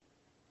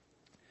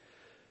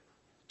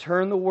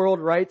turn the world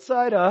right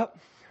side up,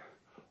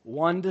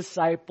 one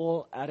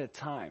disciple at a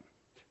time.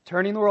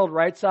 Turning the world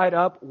right side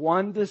up,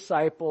 one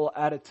disciple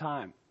at a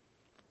time.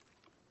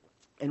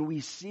 And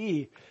we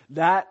see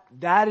that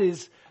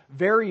is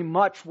very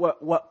much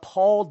what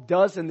Paul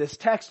does in this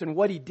text and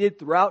what he did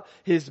throughout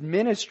his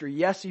ministry.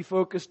 Yes, he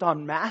focused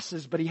on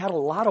masses, but he had a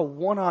lot of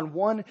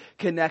one-on-one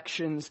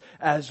connections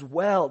as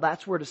well.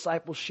 That's where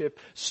discipleship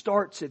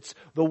starts. It's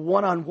the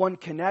one-on-one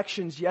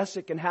connections. Yes,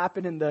 it can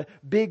happen in the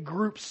big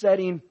group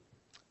setting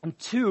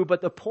too,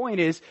 but the point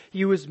is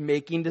he was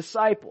making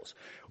disciples.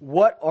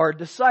 What are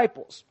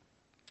disciples?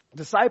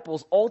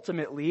 Disciples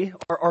ultimately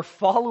are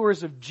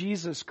followers of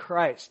Jesus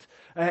Christ.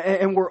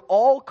 And we're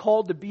all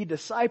called to be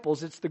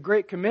disciples. It's the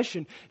Great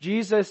Commission.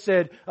 Jesus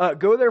said,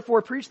 go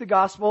therefore, preach the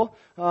gospel,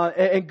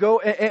 and go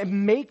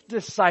and make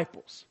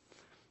disciples.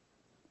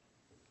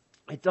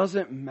 It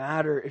doesn't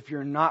matter if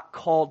you're not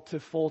called to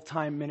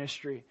full-time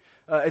ministry.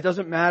 It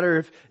doesn't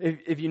matter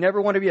if you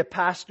never want to be a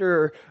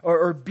pastor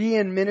or be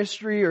in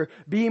ministry or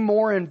be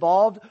more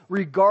involved.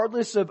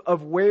 Regardless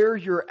of where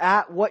you're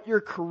at, what your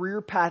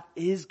career path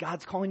is,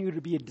 God's calling you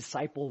to be a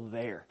disciple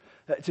there.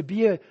 To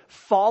be a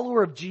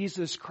follower of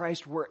Jesus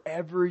Christ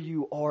wherever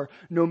you are,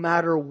 no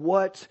matter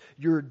what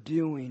you're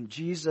doing.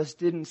 Jesus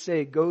didn't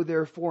say, go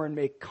therefore and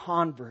make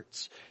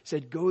converts. He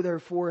said, go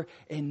therefore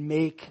and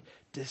make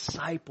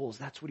disciples.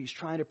 That's what he's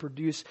trying to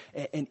produce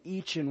in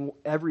each and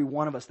every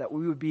one of us, that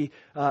we would be,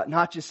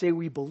 not just say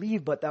we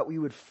believe, but that we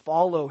would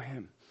follow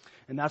him.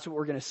 And that's what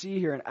we're going to see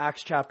here in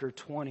Acts chapter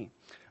 20.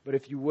 But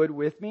if you would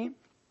with me,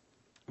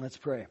 let's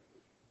pray.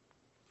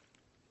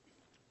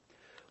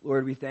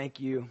 Lord, we thank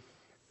you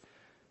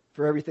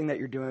for everything that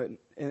you're doing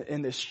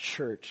in this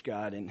church,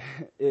 God. And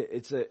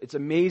it's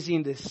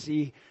amazing to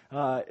see.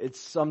 It's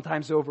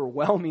sometimes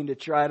overwhelming to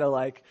try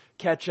to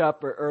catch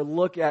up or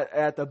look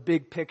at the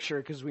big picture,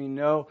 because we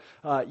know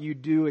you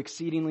do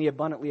exceedingly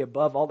abundantly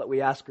above all that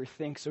we ask or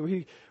think. So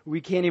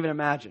we can't even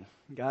imagine,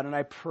 God. And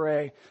I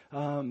pray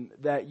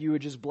that you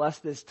would just bless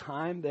this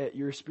time, that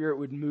your Spirit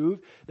would move,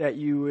 that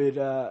you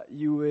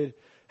would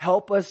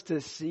help us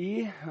to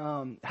see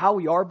how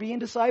we are being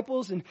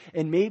disciples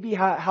and maybe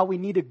how we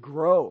need to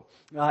grow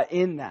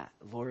in that,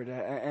 Lord.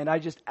 And I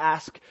just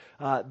ask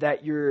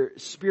that your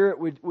Spirit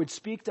would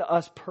speak to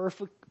us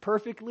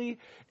perfectly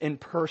and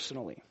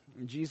personally.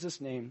 In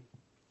Jesus' name,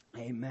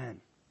 amen.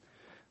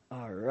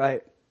 All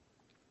right.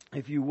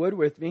 If you would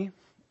with me,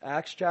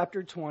 Acts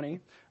chapter 20,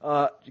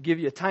 to give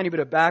you a tiny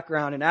bit of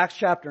background, in Acts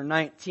chapter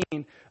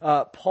 19,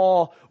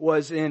 Paul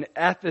was in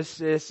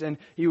Ephesus and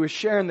he was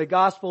sharing the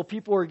gospel.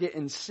 People were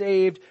getting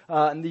saved.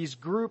 And this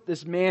group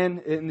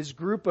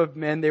of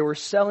men, they were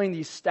selling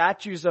these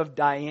statues of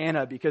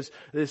Diana, because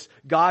this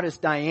goddess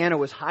Diana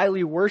was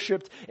highly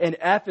worshipped in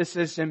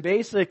Ephesus. And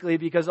basically,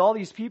 because all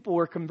these people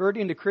were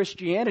converting to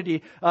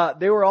Christianity,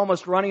 they were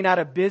almost running out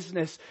of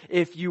business,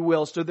 if you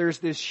will. So there's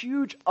this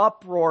huge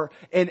uproar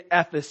in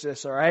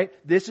Ephesus, all right?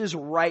 This is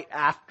right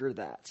after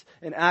that.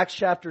 In Acts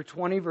chapter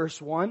 20,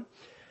 verse 1,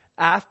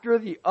 after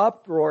the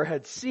uproar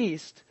had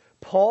ceased,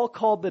 Paul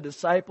called the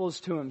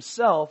disciples to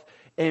himself,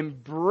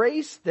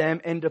 embraced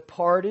them, and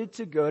departed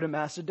to go to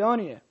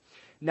Macedonia.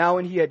 Now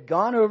when he had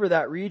gone over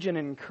that region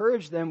and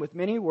encouraged them with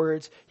many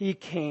words, he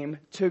came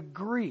to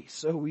Greece.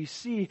 So we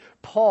see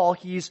Paul,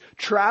 he's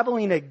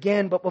traveling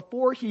again, but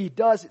before he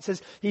does, it says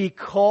he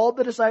called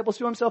the disciples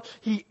to himself,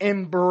 he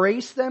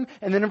embraced them,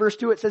 and then in verse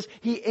 2 it says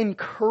he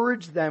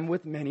encouraged them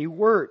with many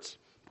words.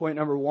 Point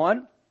number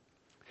 1,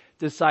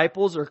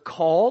 disciples are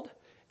called,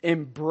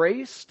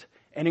 embraced,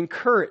 and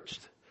encouraged.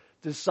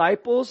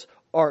 Disciples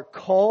are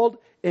called,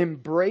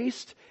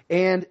 embraced,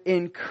 and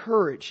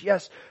encouraged.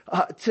 Yes,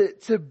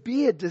 to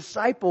be a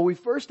disciple, we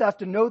first have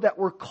to know that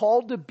we're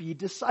called to be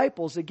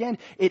disciples. Again,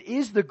 it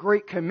is the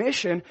Great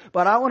Commission,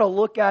 but I want to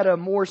look at a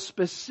more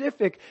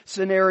specific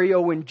scenario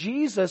when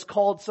Jesus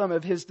called some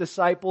of his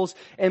disciples.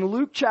 In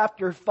Luke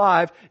chapter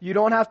 5, you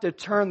don't have to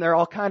turn there,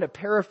 I'll kind of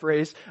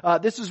paraphrase.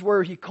 This is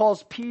where he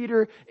calls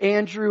Peter,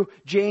 Andrew,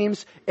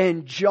 James,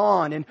 and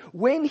John. And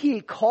when he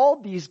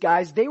called these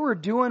guys, they were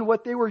doing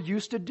what they were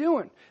used to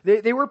doing.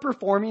 They were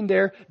performing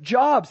their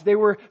jobs. They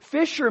were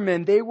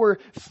fishermen. They were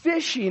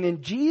fishing.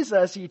 And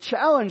Jesus, he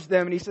challenged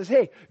them and he says,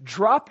 hey,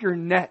 drop your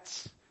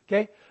nets.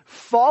 Okay?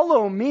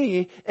 Follow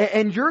me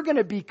and you're going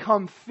to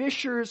become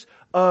fishers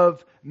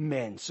of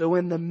men. So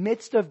in the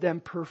midst of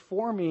them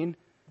performing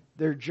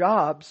their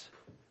jobs,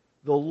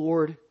 the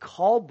Lord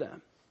called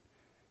them.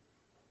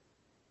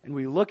 And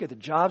we look at the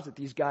jobs that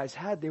these guys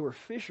had, they were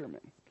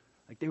fishermen.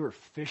 They were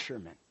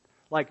fishermen.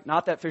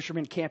 Not that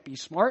fishermen can't be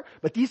smart,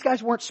 but these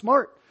guys weren't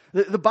smart.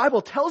 The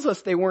Bible tells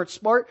us they weren't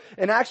smart.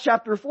 In Acts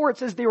chapter 4, it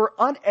says they were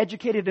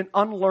uneducated and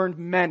unlearned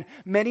men.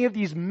 Many of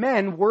these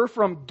men were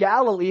from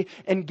Galilee,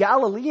 and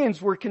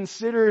Galileans were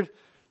considered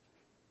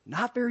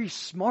not very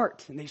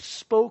smart, and they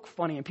spoke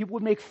funny, and people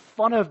would make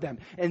fun of them.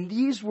 And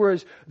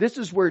this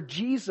is where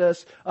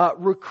Jesus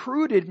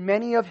recruited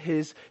many of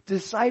his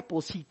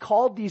disciples. He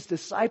called these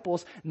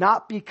disciples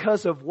not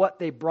because of what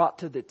they brought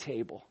to the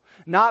table.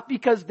 Not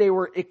because they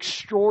were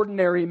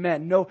extraordinary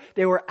men. No,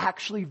 they were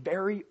actually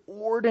very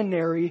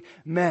ordinary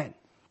men.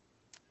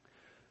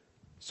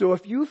 So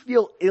if you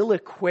feel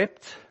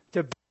ill-equipped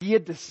to be a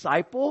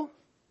disciple,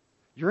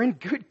 you're in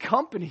good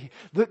company.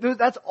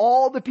 That's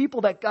all the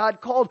people that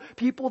God called,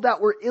 people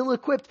that were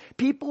ill-equipped,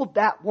 people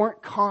that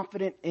weren't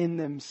confident in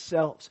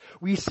themselves.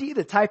 We see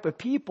the type of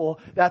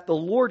people that the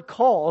Lord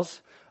calls.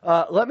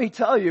 Let me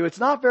tell you, it's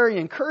not very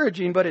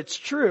encouraging, but it's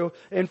true.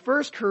 In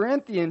 1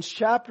 Corinthians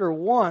chapter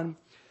 1,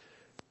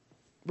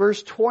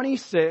 verse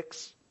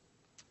 26,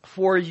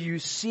 "For you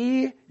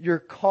see your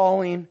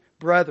calling,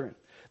 brethren,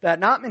 that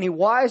not many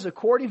wise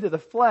according to the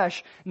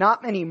flesh,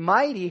 not many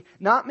mighty,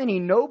 not many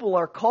noble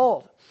are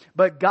called.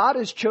 But God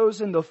has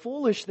chosen the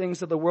foolish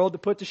things of the world to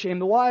put to shame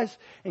the wise.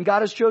 And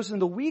God has chosen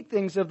the weak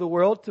things of the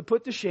world to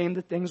put to shame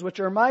the things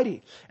which are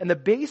mighty. And the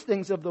base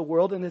things of the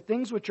world and the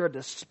things which are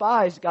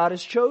despised God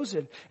has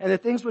chosen. And the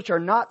things which are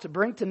not, to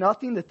bring to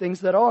nothing the things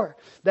that are,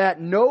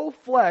 that no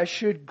flesh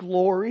should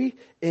glory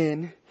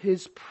in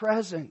His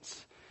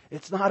presence."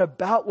 It's not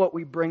about what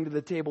we bring to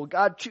the table.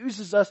 God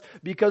chooses us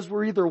because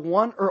we're either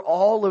one or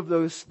all of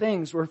those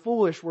things. We're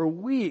foolish, we're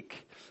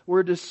weak,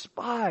 we're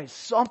despised.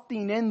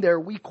 Something in there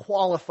we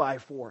qualify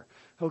for.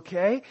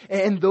 Okay?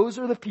 And those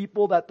are the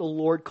people that the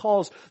Lord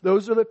calls.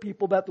 Those are the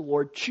people that the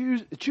Lord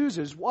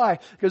chooses. Why?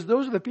 Because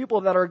those are the people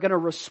that are going to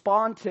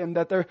respond to Him,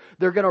 that they're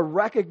going to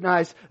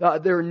recognize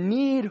their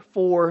need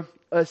for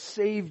a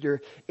Savior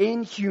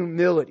in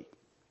humility.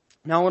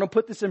 Now I want to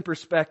put this in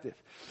perspective.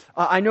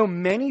 I know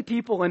many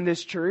people in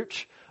this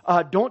church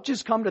don't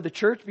just come to the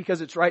church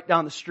because it's right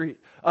down the street.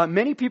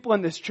 Many people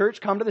in this church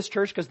come to this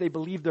church because they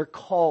believe they're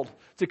called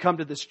to come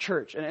to this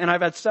church. And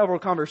I've had several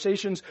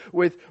conversations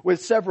with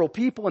several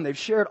people, and they've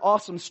shared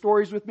awesome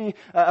stories with me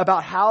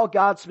about how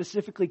God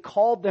specifically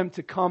called them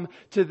to come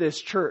to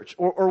this church,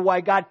 or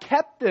why God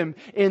kept them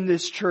in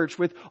this church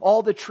with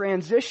all the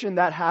transition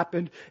that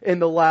happened in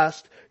the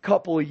last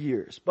couple of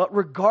years. But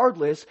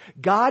regardless,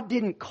 God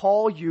didn't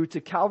call you to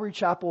Calvary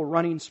Chapel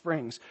Running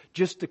Springs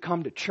just to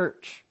come to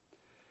church.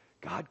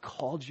 God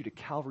called you to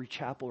Calvary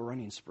Chapel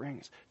Running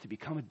Springs to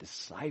become a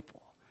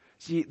disciple.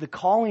 See, the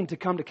calling to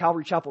come to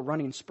Calvary Chapel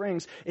Running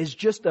Springs is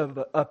just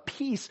a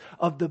piece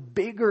of the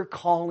bigger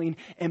calling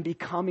and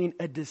becoming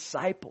a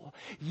disciple.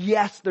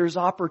 Yes, there's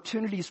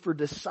opportunities for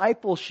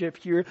discipleship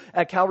here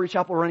at Calvary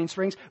Chapel Running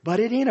Springs, but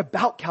it ain't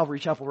about Calvary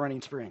Chapel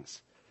Running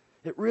Springs.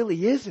 It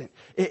really isn't.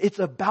 It's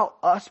about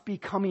us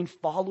becoming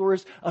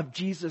followers of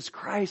Jesus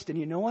Christ. And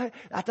you know what?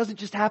 That doesn't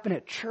just happen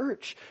at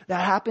church.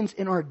 That happens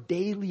in our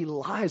daily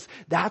lives.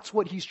 That's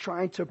what He's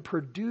trying to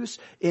produce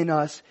in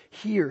us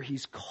here.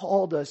 He's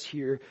called us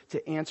here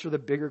to answer the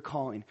bigger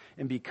calling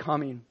and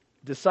becoming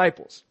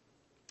disciples.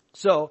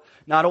 So,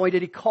 not only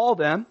did He call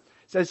them,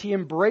 it says He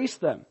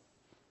embraced them.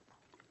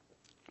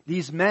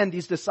 These men,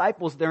 these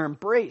disciples, they're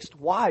embraced.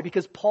 Why?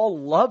 Because Paul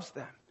loves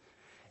them.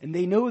 And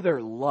they know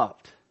they're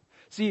loved.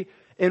 See,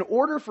 in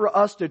order for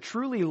us to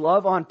truly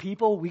love on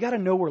people, we got to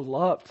know we're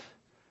loved.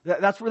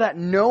 That's where that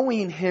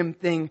knowing Him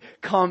thing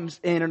comes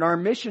in our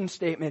mission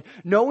statement.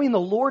 Knowing the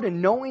Lord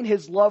and knowing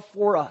His love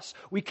for us.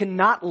 We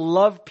cannot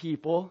love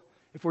people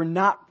if we're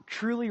not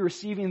truly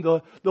receiving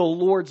the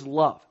Lord's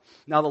love.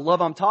 Now, the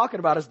love I'm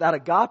talking about is that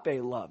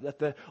agape love that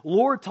the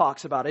Lord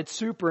talks about. It's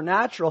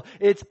supernatural,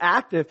 it's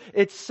active,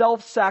 it's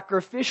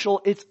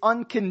self-sacrificial, it's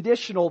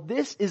unconditional.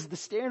 This is the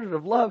standard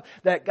of love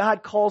that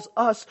God calls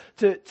us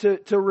to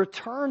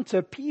return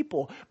to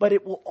people. But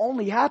it will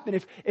only happen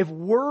if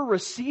we're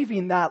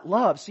receiving that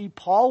love. See,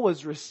 Paul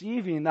was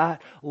receiving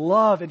that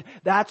love, and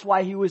that's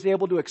why he was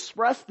able to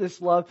express this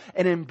love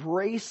and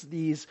embrace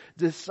these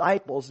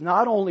disciples.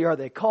 Not only are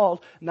they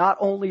called, not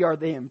only are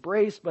they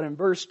embraced, but in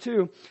verse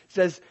 2 it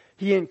says,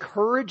 He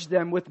encouraged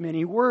them with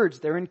many words.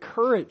 They're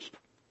encouraged.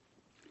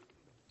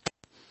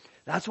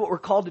 That's what we're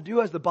called to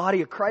do as the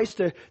body of Christ,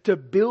 to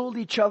build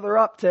each other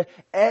up, to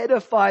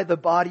edify the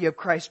body of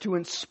Christ, to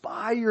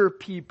inspire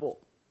people.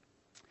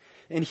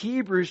 In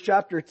Hebrews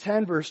chapter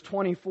 10, verse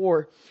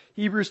 24,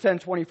 Hebrews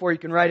 10:24, you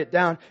can write it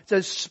down. It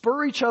says,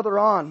 spur each other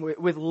on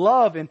with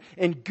love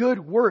and good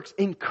works.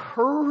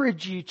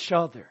 Encourage each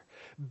other.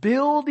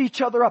 Build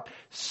each other up,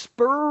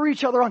 spur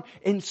each other on,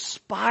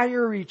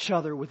 inspire each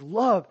other with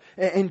love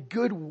and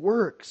good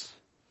works.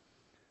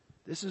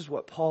 This is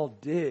what Paul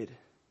did.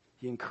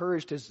 He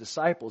encouraged his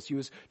disciples. He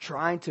was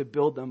trying to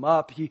build them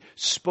up. He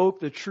spoke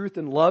the truth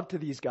and love to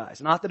these guys.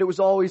 Not that it was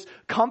always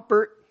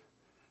comfort.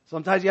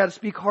 Sometimes he had to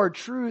speak hard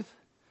truth.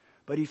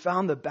 But he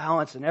found the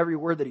balance in every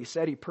word that he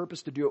said. He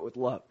purposed to do it with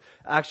love.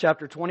 Acts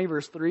chapter 20,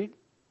 verse 3.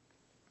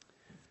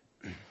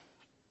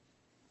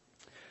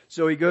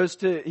 So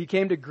he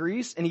came to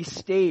Greece and he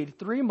stayed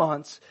 3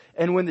 months.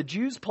 And when the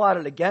Jews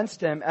plotted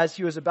against him, as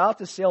he was about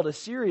to sail to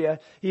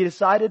Syria, he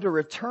decided to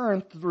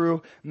return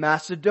through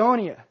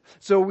Macedonia.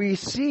 So we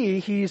see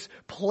he's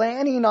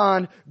planning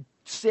on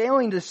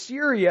sailing to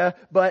Syria,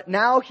 but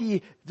now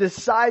he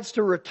decides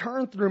to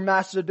return through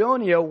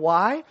Macedonia.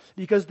 Why?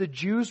 Because the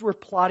Jews were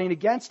plotting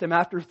against him.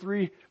 After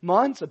 3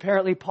 months,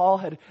 apparently Paul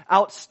had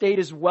outstayed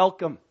his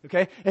welcome.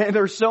 Okay? And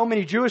there were so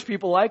many Jewish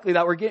people likely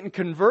that were getting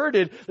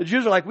converted. The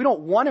Jews are like, we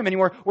don't want him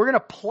anymore. We're going to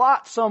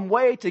plot some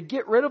way to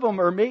get rid of him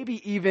or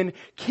maybe even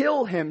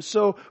kill him.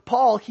 So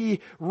Paul, he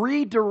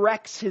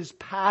redirects his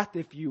path,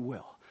 if you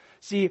will.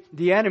 See,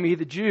 the enemy,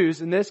 the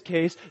Jews in this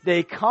case,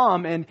 they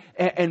come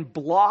and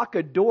block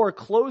a door,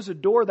 close a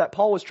door that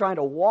Paul was trying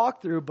to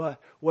walk through,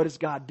 but what does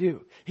God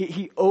do?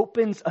 He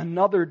opens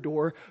another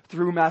door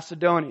through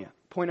Macedonia.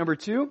 Point number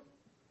 2,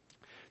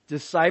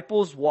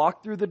 disciples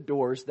walk through the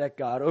doors that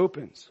God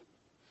opens.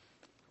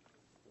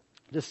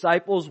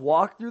 Disciples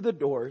walk through the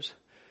doors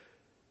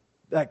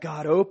that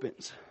God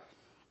opens.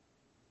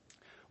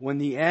 When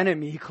the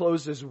enemy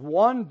closes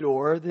one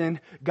door,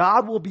 then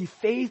God will be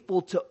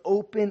faithful to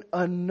open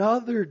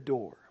another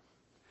door.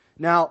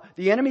 Now,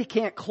 the enemy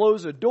can't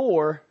close a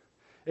door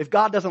if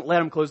God doesn't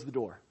let him close the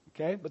door.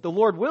 Okay? But the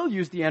Lord will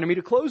use the enemy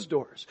to close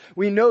doors.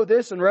 We know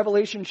this in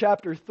Revelation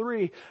chapter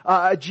 3.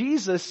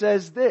 Jesus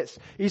says this.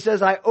 He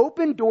says, I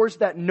open doors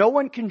that no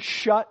one can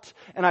shut,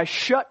 and I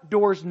shut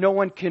doors no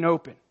one can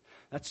open.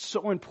 That's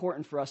so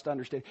important for us to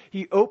understand.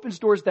 He opens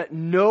doors that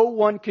no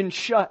one can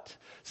shut.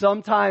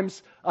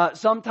 Sometimes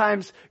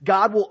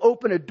God will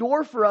open a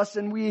door for us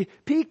and we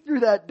peek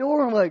through that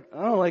door and we're like,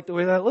 I don't like the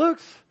way that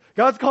looks.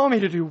 God's calling me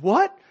to do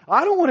what?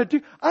 I don't want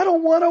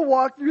to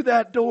walk through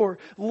that door.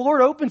 The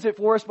Lord opens it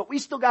for us, but we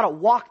still got to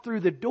walk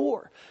through the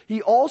door.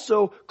 He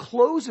also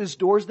closes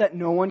doors that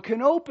no one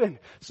can open.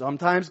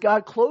 Sometimes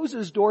God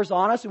closes doors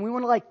on us and we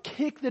want to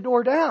kick the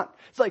door down.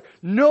 It's like,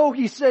 no,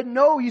 he said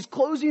no, he's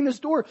closing this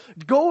door.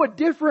 Go a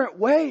different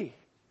way.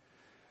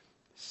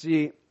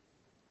 See,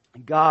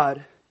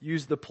 God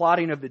used the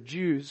plotting of the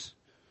Jews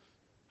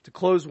to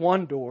close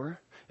one door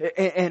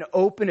and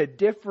open a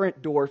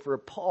different door for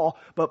Paul,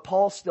 but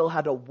Paul still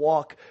had to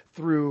walk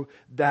through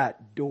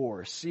that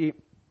door. See,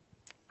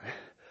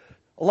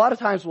 a lot of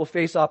times we'll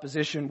face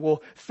opposition,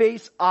 we'll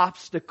face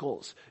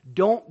obstacles.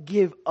 Don't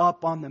give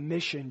up on the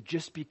mission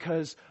just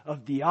because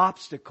of the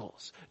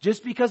obstacles.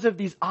 Just because of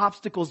these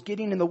obstacles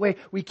getting in the way,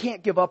 we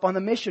can't give up on the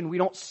mission. We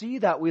don't see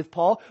that with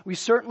Paul. We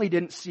certainly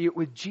didn't see it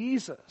with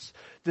Jesus.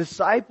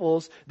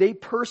 Disciples, they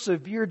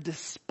persevered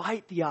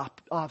despite the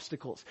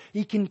obstacles.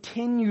 He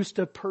continues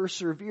to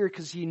persevere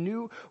because he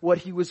knew what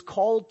he was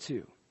called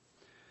to.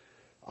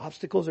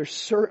 Obstacles are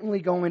certainly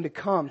going to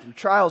come through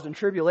trials and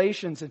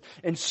tribulations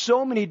and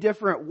so many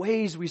different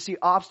ways we see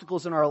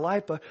obstacles in our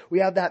life, but we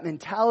have that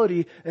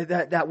mentality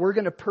that we're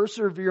going to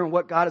persevere in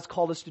what God has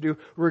called us to do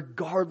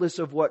regardless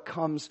of what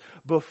comes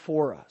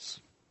before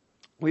us.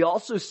 We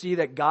also see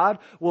that God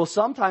will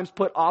sometimes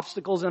put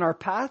obstacles in our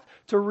path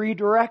to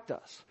redirect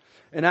us.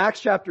 In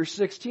Acts chapter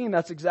 16,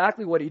 that's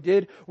exactly what he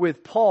did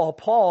with Paul.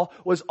 Paul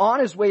was on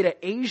his way to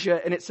Asia,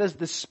 and it says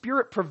the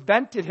Spirit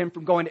prevented him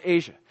from going to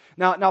Asia.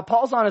 Now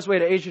Paul's on his way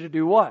to Asia to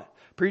do what?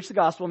 Preach the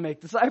gospel and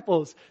make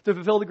disciples, to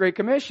fulfill the Great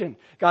Commission.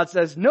 God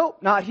says, nope,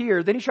 not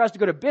here. Then he tries to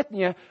go to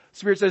Bithynia.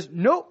 Spirit says,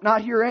 nope,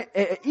 not here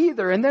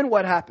either. And then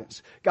what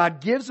happens?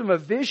 God gives him a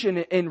vision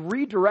and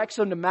redirects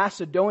him to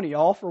Macedonia,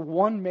 all for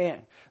one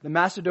man, the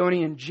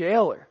Macedonian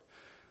jailer.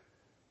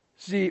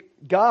 See,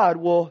 God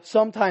will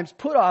sometimes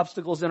put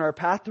obstacles in our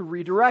path to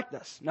redirect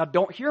us. Now,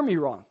 don't hear me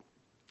wrong.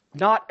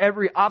 Not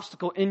every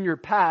obstacle in your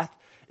path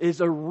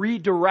is a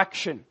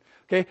redirection.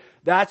 Okay,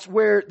 that's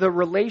where the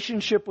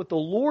relationship with the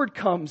Lord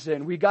comes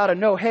in. We got to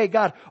know, hey,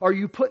 God, are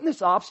you putting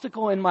this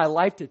obstacle in my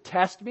life to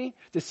test me,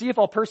 to see if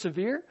I'll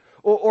persevere?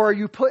 Or are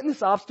you putting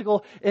this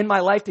obstacle in my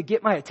life to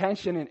get my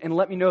attention and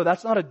let me know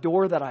that's not a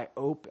door that I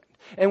opened?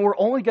 And we're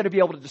only going to be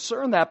able to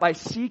discern that by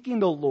seeking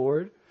the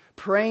Lord,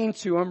 praying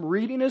to Him,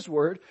 reading His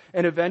Word,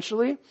 and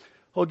eventually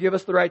He'll give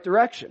us the right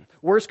direction.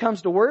 Worst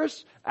comes to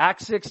worst,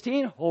 Acts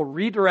 16, He'll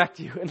redirect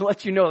you and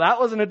let you know that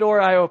wasn't a door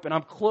I opened.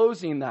 I'm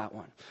closing that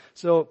one.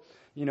 So,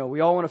 we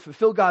all want to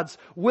fulfill God's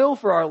will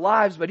for our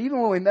lives, but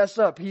even when we mess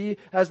up, He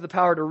has the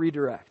power to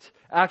redirect.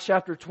 Acts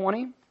chapter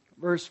 20,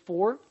 verse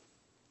 4.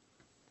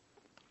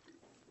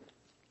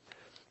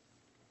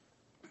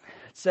 It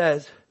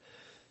says,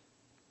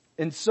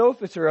 and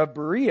Sophater of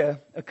Berea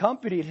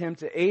accompanied him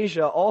to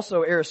Asia,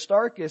 also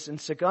Aristarchus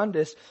and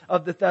Secundus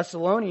of the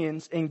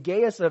Thessalonians, and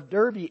Gaius of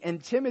Derbe,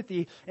 and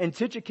Timothy, and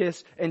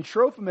Tychicus, and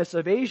Trophimus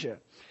of Asia.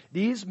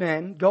 These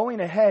men, going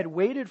ahead,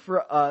 waited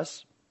for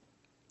us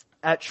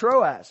at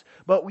Troas,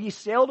 but we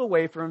sailed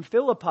away from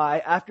Philippi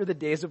after the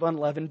days of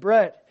unleavened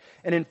bread.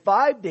 And in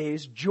 5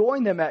 days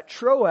joined them at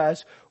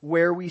Troas,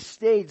 where we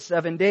stayed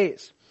 7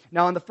 days.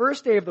 Now on the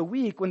first day of the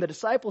week, when the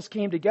disciples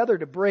came together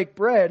to break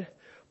bread,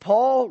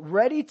 Paul,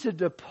 ready to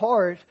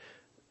depart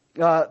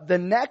the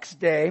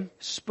next day,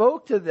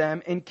 spoke to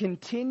them and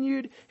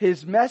continued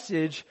his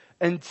message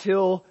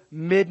until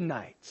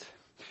midnight.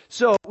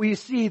 So we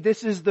see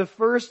this is the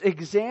first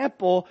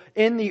example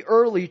in the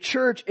early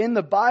church, in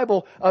the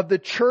Bible, of the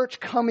church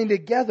coming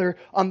together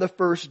on the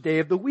first day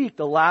of the week.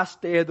 The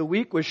last day of the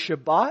week was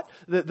Shabbat.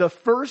 The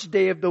first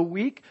day of the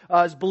week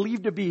is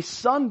believed to be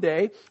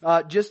Sunday,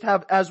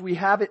 as we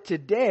have it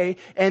today,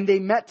 and they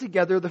met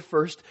together the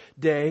first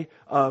day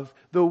of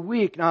the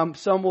week. Now,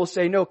 some will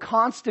say, no,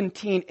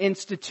 Constantine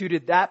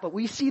instituted that, but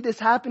we see this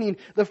happening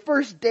the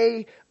first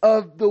day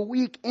of the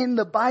week in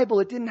the Bible.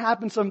 It didn't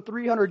happen some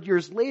 300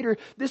 years later.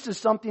 This is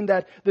something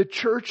that the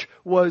church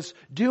was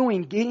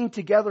doing, getting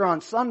together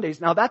on Sundays.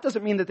 Now, that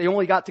doesn't mean that they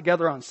only got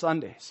together on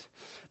Sundays.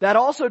 That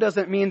also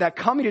doesn't mean that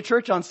coming to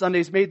church on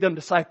Sundays made them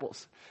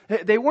disciples.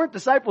 They weren't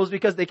disciples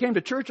because they came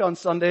to church on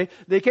Sunday.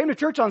 They came to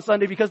church on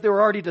Sunday because they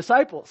were already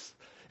disciples.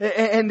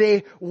 And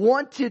they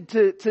wanted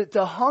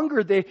to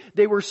hunger.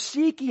 They were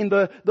seeking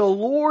the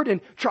Lord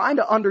and trying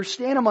to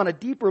understand Him on a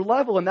deeper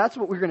level. And that's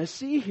what we're going to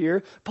see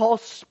here. Paul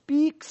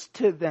speaks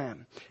to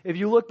them. If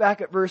you look back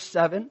at verse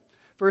 7,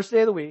 first day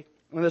of the week,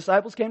 when the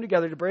disciples came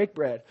together to break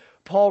bread,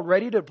 Paul,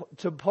 ready to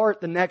depart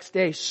the next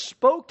day,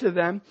 spoke to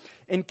them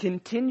and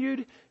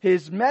continued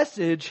his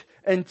message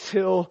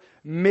until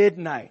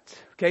midnight.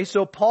 Okay,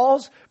 so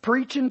Paul's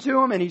preaching to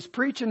them, and he's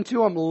preaching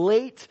to them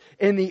late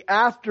in the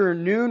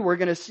afternoon. We're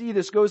going to see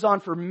this goes on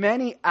for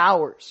many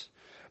hours.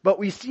 But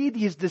we see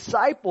these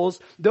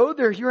disciples, though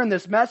they're hearing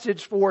this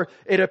message for,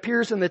 it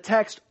appears in the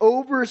text,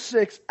 over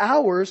 6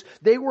 hours,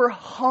 they were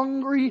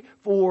hungry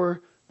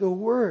for the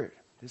Word.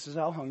 This is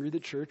how hungry the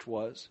church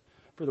was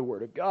for the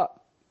Word of God.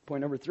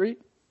 Point number 3,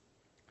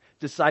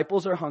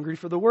 disciples are hungry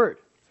for the Word.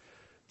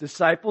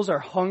 Disciples are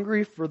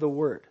hungry for the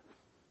Word.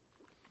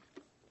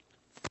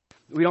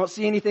 We don't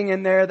see anything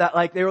in there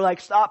that they were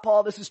like, stop,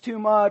 Paul, this is too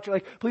much. Or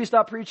please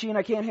stop preaching.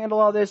 I can't handle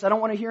all this. I don't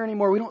want to hear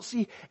anymore. We don't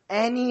see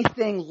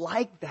anything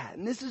like that.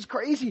 And this is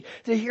crazy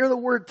to hear the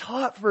Word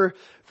taught for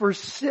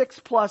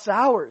 6+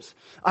 hours.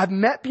 I've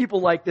met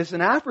people like this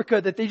in Africa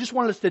that they just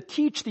wanted us to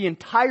teach the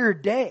entire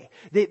day.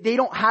 They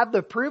don't have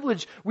the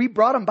privilege. We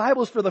brought them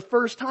Bibles for the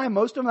first time.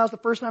 Most of them, that was the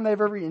first time they've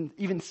ever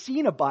even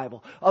seen a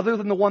Bible, other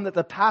than the one that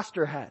the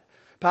pastor had.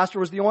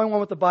 Pastor was the only one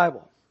with the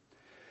Bible.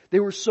 They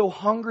were so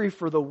hungry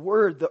for the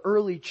Word. The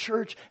early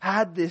church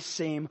had this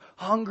same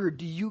hunger.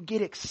 Do you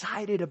get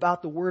excited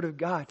about the Word of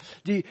God?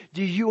 Do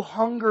you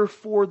hunger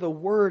for the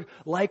Word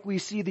like we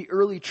see the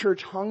early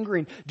church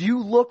hungering? Do you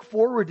look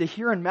forward to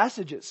hearing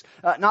messages?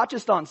 Not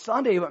just on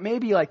Sunday, but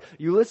maybe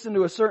you listen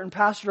to a certain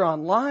pastor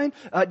online.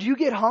 Do you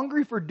get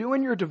hungry for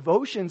doing your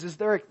devotions? Is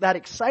there that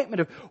excitement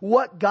of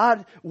what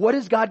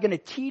is God going to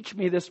teach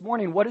me this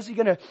morning? What is He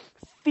going to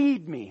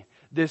feed me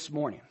this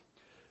morning?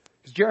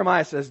 Because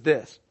Jeremiah says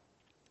this.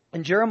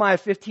 In Jeremiah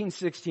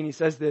 15:16, he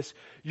says this,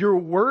 your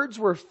words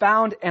were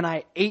found and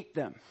I ate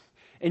them.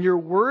 And your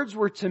words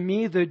were to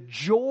me the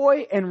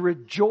joy and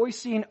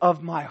rejoicing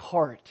of my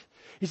heart.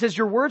 He says,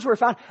 your words were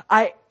found.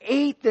 I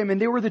ate them and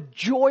they were the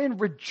joy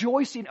and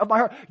rejoicing of my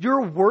heart.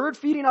 Your word,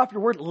 feeding off your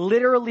word,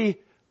 literally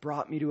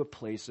brought me to a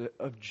place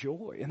of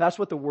joy. And that's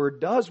what the Word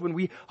does. When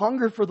we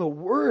hunger for the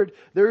Word,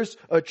 there's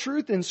a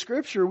truth in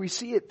Scripture. We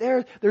see it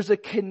there. There's a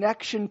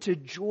connection to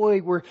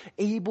joy. We're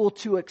able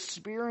to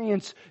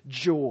experience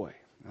joy.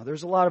 Now,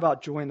 there's a lot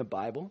about joy in the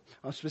Bible.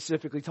 I'm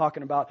specifically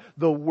talking about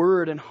the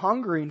Word and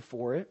hungering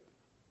for it.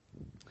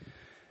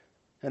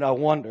 And I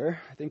wonder,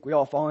 I think we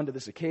all fall into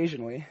this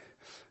occasionally,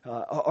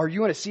 are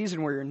you in a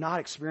season where you're not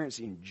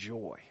experiencing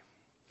joy?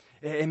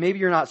 And maybe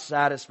you're not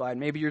satisfied.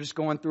 Maybe you're just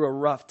going through a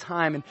rough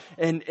time.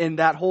 And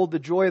that whole, the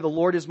joy of the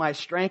Lord is my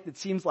strength, it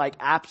seems like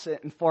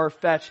absent and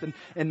far-fetched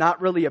and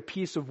not really a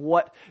piece of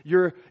what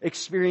you're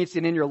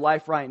experiencing in your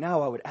life right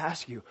now. I would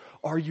ask you,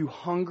 are you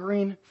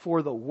hungering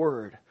for the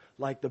Word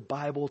like the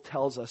Bible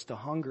tells us to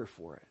hunger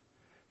for it?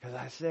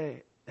 Because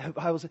the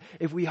Bible says,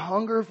 if we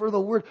hunger for the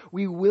Word,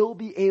 we will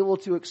be able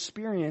to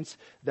experience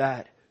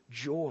that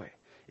joy.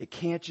 It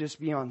can't just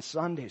be on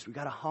Sundays. We've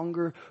got to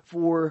hunger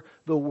for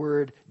the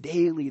Word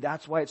daily.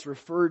 That's why it's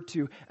referred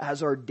to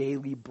as our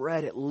daily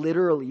bread. It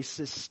literally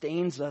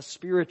sustains us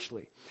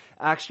spiritually.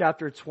 Acts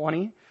chapter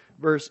 20,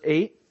 verse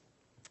 8.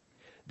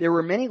 There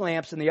were many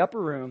lamps in the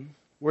upper room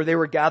where they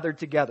were gathered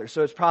together.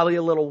 So it's probably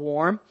a little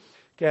warm.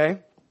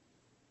 Okay.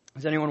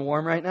 Is anyone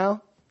warm right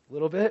now? A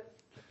little bit?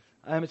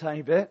 I am a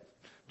tiny bit.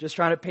 Just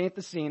trying to paint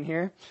the scene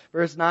here.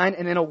 Verse 9,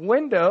 and in a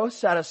window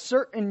sat a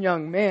certain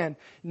young man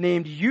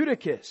named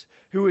Eutychus,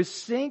 who was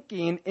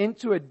sinking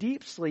into a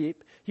deep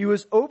sleep. He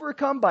was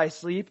overcome by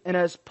sleep, and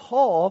as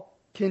Paul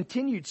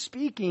continued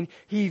speaking,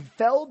 he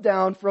fell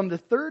down from the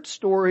 3rd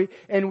story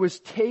and was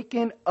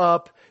taken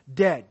up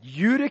dead.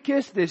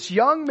 Eutychus, this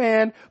young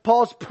man,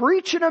 Paul's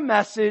preaching a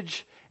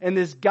message, and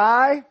this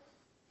guy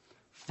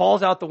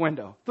falls out the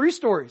window. 3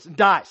 stories and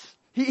dies.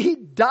 He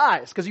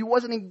dies because he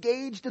wasn't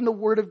engaged in the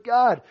Word of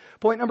God.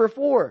 Point number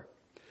 4.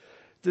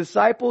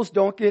 Disciples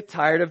don't get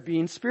tired of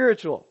being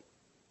spiritual.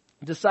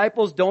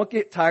 Disciples don't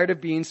get tired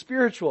of being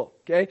spiritual,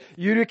 okay?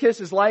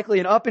 Eutychus is likely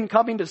an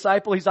up-and-coming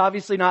disciple. He's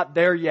obviously not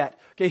there yet,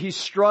 okay? He's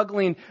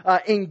struggling,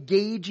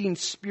 engaging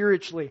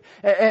spiritually.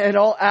 And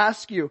I'll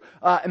ask you,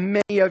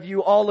 many of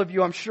you, all of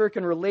you, I'm sure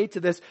can relate to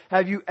this.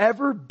 Have you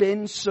ever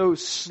been so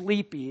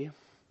sleepy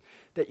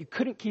that you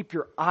couldn't keep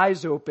your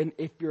eyes open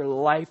if your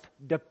life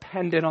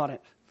depended on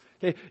it?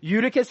 Okay?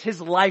 Eutychus, his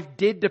life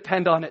did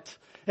depend on it.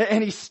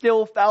 And he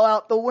still fell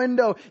out the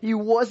window. He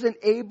wasn't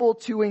able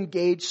to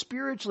engage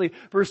spiritually.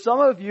 For some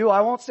of you,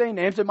 I won't say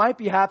names, it might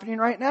be happening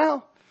right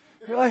now.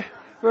 You're like,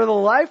 for the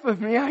life of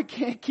me, I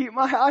can't keep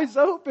my eyes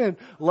open.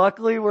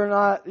 Luckily, we're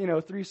not,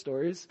 3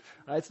 stories.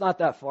 It's not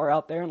that far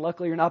out there, and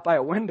luckily you're not by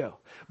a window.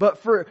 But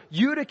for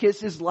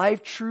Eutychus, his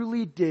life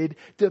truly did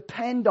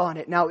depend on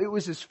it. Now, it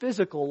was his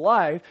physical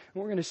life,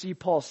 and we're going to see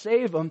Paul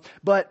save him,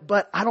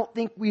 but I don't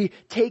think we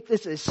take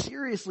this as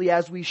seriously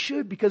as we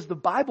should, because the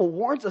Bible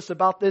warns us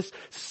about this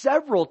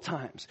several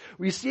times.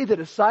 We see the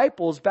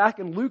disciples back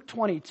in Luke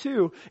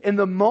 22, in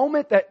the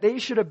moment that they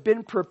should have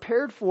been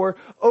prepared for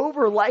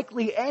over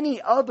likely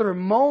any other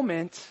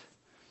moment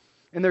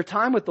in their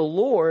time with the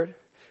Lord,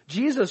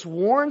 Jesus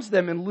warns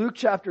them in Luke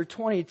chapter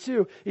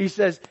 22. He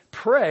says,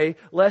 pray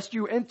lest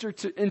you enter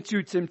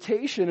into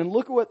temptation. And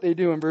look at what they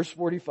do in verse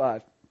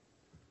 45.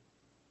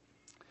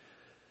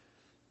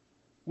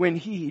 When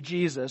he,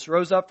 Jesus,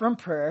 rose up from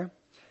prayer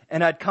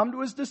and had come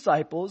to his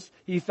disciples,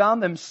 he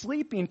found them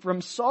sleeping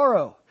from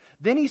sorrow.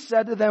 Then he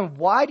said to them,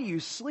 why do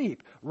you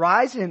sleep?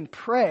 Rise and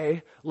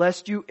pray,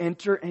 lest you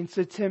enter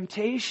into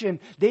temptation.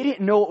 They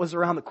didn't know what was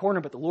around the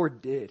corner, but the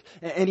Lord did.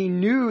 And he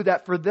knew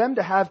that for them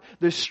to have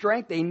the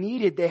strength they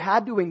needed, they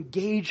had to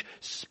engage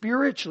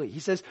spiritually. He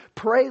says,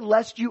 pray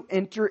lest you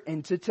enter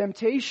into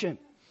temptation.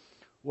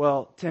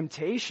 Well,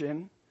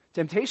 temptation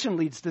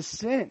leads to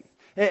sin.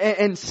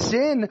 And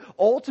sin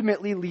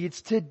ultimately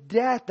leads to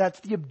death. That's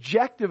the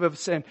objective of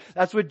sin.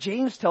 That's what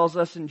James tells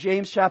us in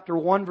James chapter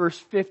 1, verse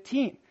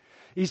 15.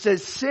 He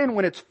says, sin,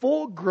 when it's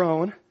full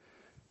grown,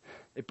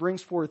 it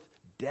brings forth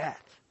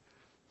death.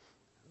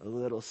 A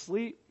little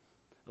sleep,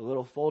 a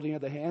little folding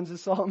of the hands,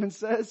 as Solomon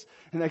says.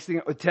 The next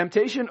thing,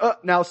 temptation.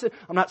 Now,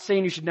 I'm not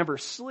saying you should never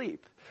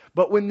sleep.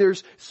 But when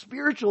there's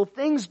spiritual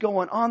things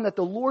going on that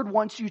the Lord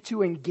wants you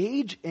to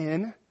engage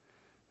in,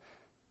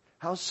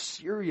 how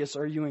serious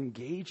are you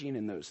engaging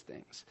in those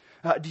things?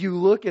 Do you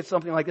look at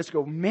something like this and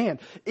go, man,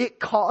 it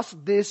cost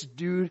this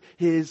dude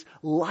his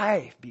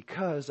life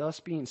because us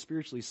being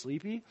spiritually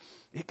sleepy,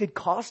 it could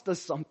cost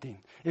us something.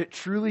 It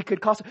truly could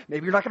cost us.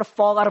 Maybe you're not going to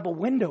fall out of a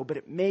window, but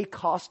it may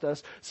cost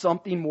us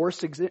something more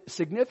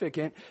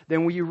significant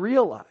than we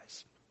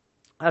realize.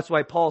 That's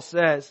why Paul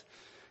says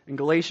in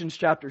Galatians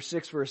chapter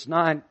 6, verse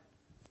 9,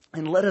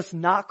 and let us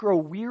not grow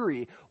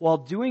weary while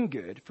doing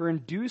good, for in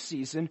due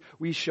season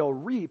we shall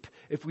reap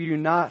if we do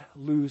not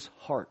lose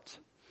heart.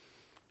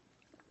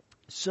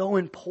 So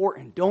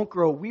important. Don't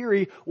grow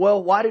weary.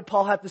 Well, why did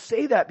Paul have to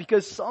say that?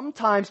 Because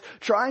sometimes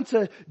trying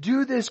to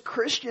do this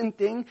Christian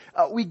thing,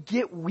 we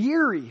get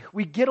weary.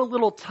 We get a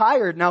little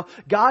tired. Now,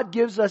 God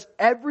gives us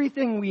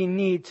everything we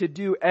need to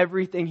do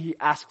everything He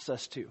asks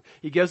us to.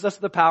 He gives us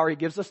the power. He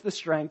gives us the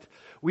strength.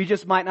 We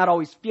just might not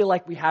always feel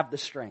like we have the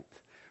strength.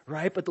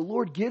 Right? But the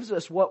Lord gives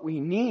us what we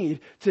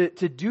need to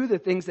do the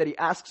things that He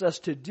asks us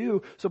to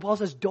do. So Paul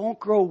says, don't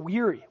grow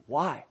weary.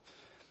 Why?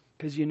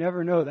 Because you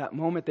never know, that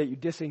moment that you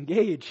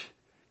disengage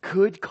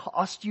could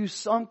cost you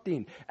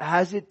something,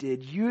 as it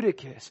did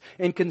Eutychus.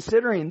 And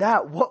considering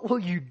that, what will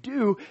you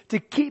do to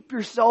keep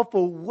yourself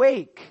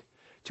awake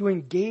to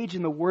engage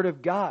in the Word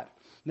of God?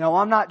 Now,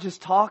 I'm not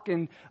just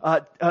talking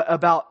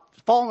about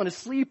falling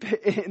asleep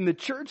in the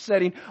church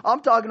setting. I'm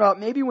talking about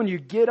maybe when you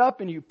get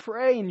up and you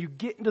pray and you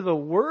get into the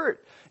Word.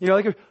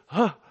 The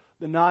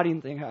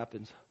nodding thing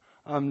happens.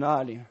 I'm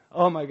nodding.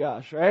 Oh my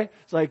gosh, right?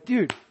 It's like,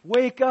 dude,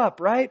 wake up,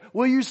 right?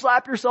 Will you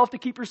slap yourself to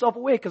keep yourself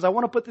awake? Because I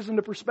want to put this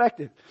into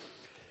perspective.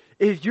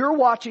 If you're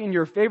watching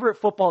your favorite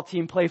football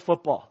team play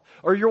football,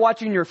 or you're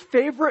watching your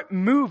favorite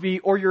movie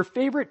or your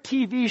favorite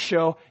TV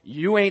show,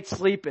 you ain't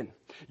sleeping.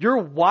 You're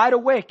wide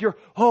awake.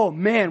 Oh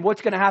man,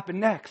 what's going to happen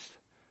next?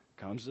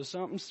 Comes to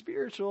something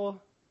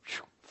spiritual,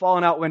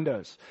 falling out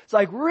windows. It's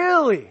like,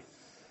 really?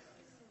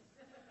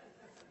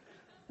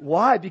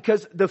 Why?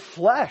 Because the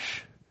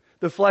flesh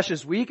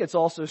is weak. It's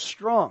also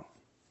strong.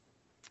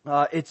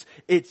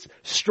 It's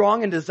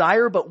strong in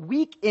desire, but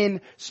weak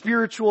in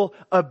spiritual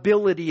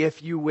ability,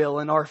 if you will.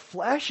 And our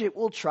flesh, it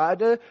will try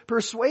to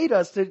persuade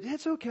us that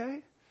it's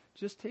okay.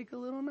 Just take a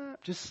little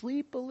nap. Just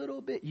sleep a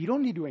little bit. You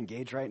don't need to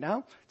engage right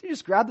now. You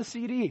just grab the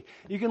CD.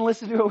 You can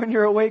listen to it when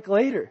you're awake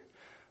later.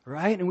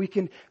 Right? And we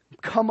can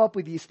come up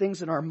with these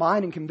things in our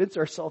mind and convince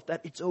ourselves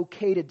that it's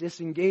okay to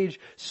disengage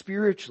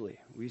spiritually.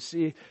 We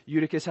see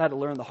Eutychus had to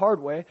learn the hard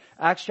way.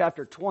 Acts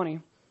chapter 20,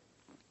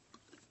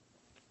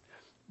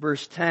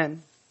 verse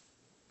 10.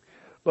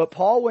 But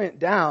Paul went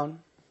down,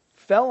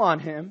 fell on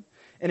him,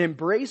 and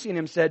embracing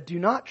him said, "Do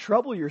not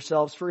trouble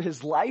yourselves, for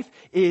his life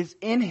is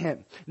in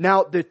him."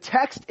 Now, the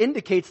text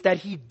indicates that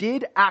he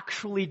did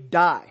actually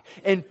die.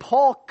 And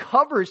Paul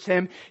covers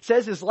him,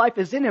 says his life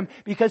is in him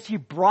because he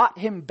brought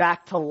him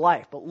back to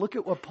life. But look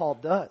at what Paul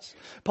does.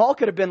 Paul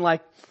could have been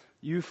like,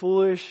 "You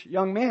foolish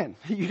young man,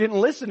 you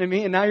didn't listen to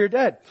me and now you're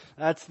dead.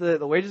 That's the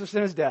wages of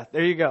sin is death.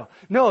 There you go."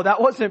 No,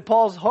 that wasn't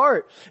Paul's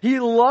heart.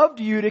 He loved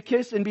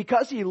Eutychus, and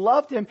because he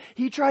loved him,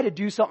 he tried to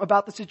do something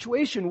about the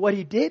situation. What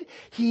he did,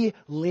 he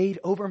laid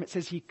over him. It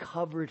says he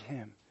covered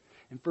him.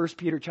 In 1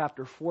 Peter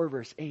chapter 4,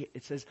 verse 8,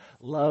 it says,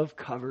 "Love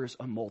covers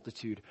a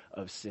multitude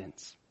of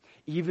sins."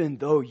 Even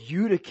though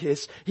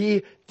Eutychus,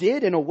 he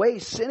did in a way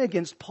sin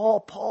against Paul,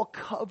 Paul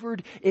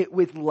covered it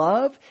with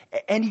love,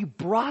 and he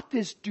brought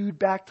this dude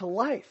back to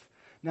life.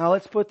 Now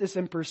let's put this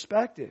in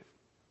perspective.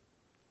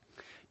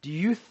 Do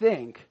you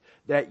think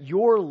that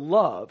your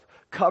love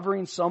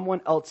covering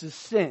someone else's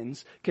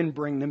sins can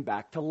bring them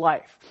back to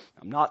life?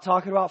 I'm not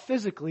talking about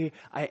physically.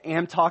 I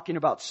am talking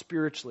about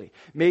spiritually.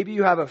 Maybe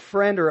you have a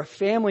friend or a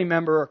family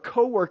member or a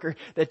coworker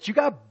that you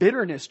got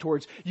bitterness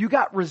towards. You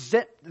got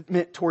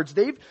resentment towards.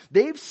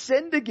 They've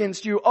sinned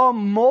against you a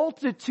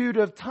multitude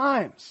of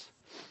times.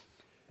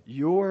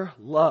 Your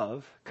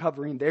love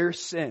covering their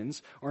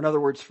sins, or in other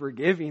words,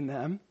 forgiving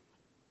them,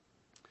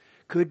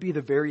 could be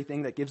the very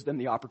thing that gives them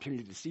the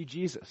opportunity to see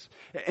Jesus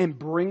and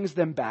brings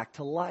them back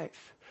to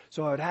life.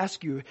 So I would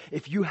ask you,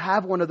 if you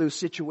have one of those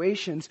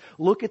situations,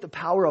 look at the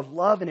power of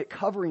love and it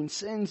covering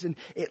sins, and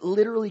it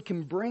literally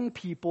can bring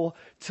people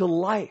to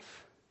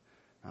life.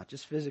 Not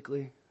just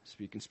physically,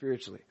 speaking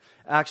spiritually.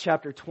 Acts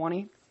chapter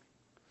 20,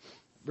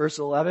 verse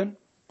 11.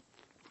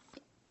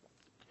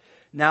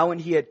 "Now when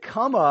he had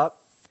come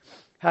up,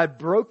 had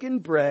broken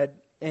bread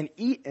and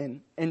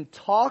eaten, and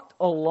talked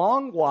a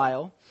long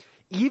while,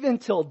 even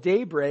till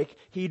daybreak,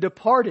 he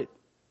departed.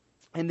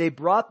 And they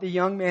brought the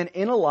young man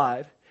in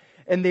alive,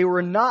 and they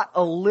were not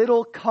a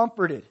little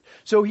comforted."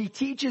 So he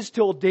teaches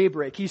till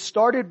daybreak. He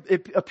started,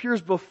 it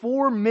appears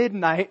before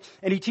midnight,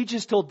 and he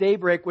teaches till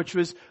daybreak, which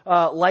was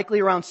likely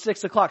around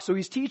 6 o'clock. So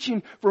he's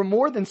teaching for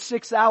more than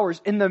 6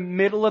 hours in the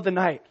middle of the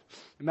night.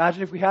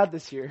 Imagine if we had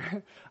this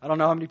here. I don't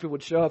know how many people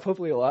would show up,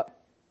 hopefully a lot.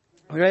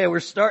 Okay, we're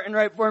starting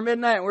right before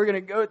midnight, and we're going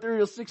to go through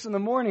till 6 in the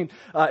morning.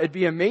 It'd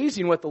be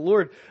amazing what the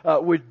Lord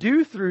would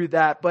do through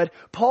that. But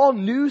Paul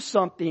knew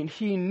something.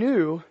 He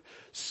knew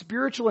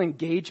spiritual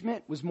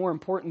engagement was more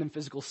important than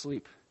physical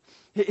sleep.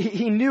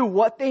 He knew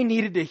what they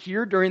needed to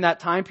hear during that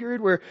time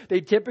period where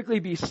they'd typically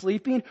be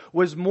sleeping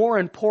was more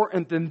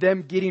important than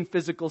them getting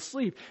physical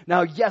sleep.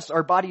 Now, yes,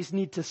 our bodies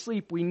need to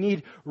sleep. We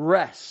need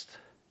rest.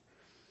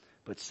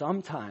 But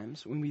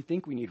sometimes when we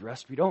think we need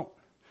rest, we don't.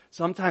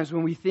 Sometimes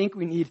when we think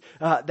we need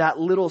that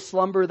little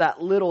slumber,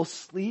 that little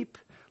sleep,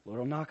 Lord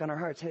will knock on our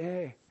hearts.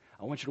 Hey,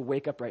 I want you to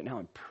wake up right now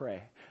and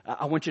pray.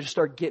 I want you to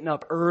start getting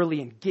up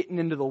early and getting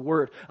into the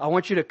Word. I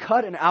want you to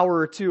cut an hour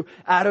or two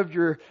out of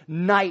your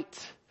night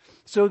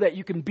so that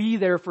you can be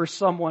there for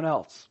someone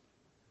else.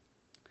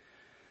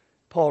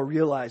 Paul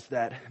realized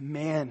that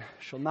man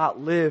shall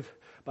not live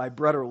by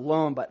bread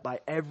alone, but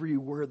by every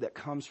word that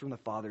comes from the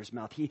Father's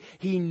mouth.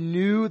 He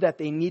knew that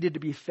they needed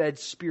to be fed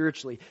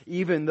spiritually,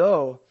 even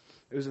though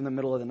it was in the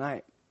middle of the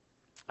night.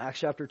 Acts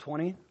chapter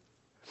 20.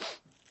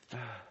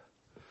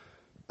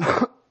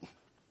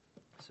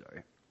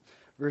 Sorry.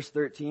 Verse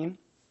 13.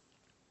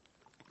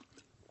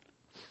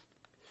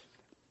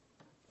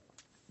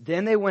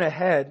 "Then they went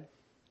ahead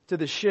to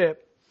the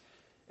ship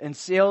and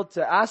sailed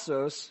to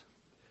Assos,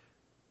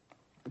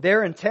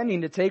 there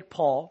intending to take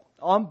Paul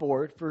on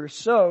board, for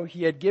so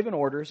he had given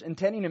orders,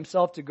 intending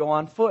himself to go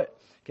on foot."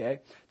 Okay.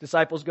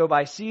 Disciples go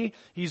by sea.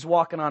 He's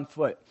walking on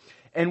foot.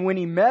 "And when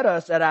he met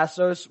us at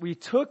Assos, we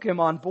took him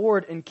on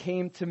board and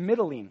came to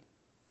Mytilene.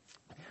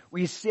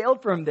 We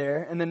sailed from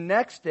there, and the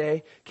next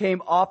day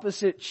came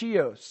opposite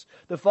Chios.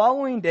 The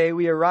following day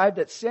we arrived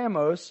at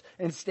Samos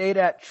and stayed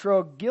at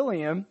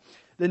Trogyllium.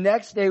 The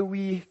next day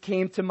we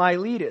came to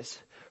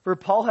Miletus. For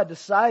Paul had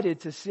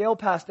decided to sail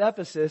past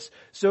Ephesus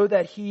so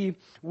that he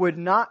would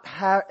not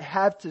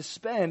have to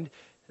spend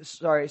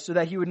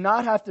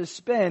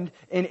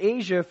in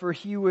Asia, for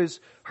he was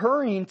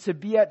hurrying to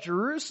be at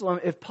Jerusalem,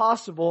 if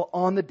possible,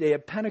 on the day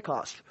of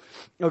Pentecost."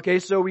 Okay,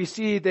 so we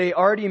see they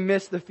already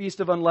missed the Feast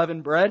of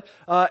Unleavened Bread,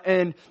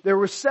 and there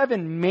were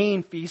 7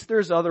 main feasts.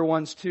 There's other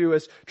ones too,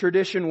 as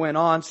tradition went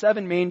on.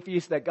 7 main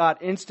feasts that God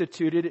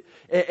instituted,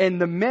 and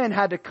the men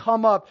had to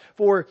come up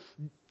for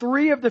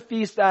 3 of the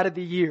feasts out of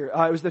the year.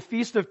 It was the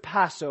Feast of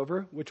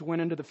Passover, which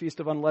went into the Feast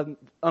of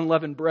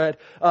Unleavened Bread.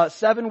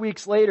 7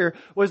 weeks later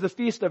was the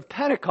Feast of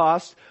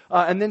Pentecost,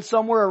 and then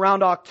somewhere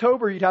around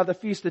October you'd have the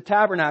Feast of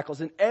Tabernacles.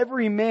 And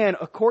every man,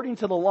 according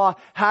to the law,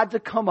 had to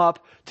come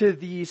up to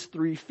these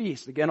 3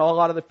 feasts. Again, a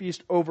lot of the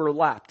feasts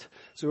overlapped.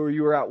 So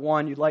you were at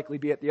one, you'd likely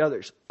be at the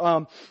others.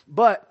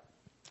 But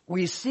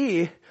we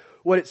see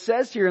what it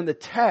says here in the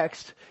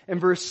text in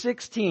verse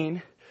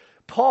 16.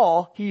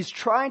 Paul, he's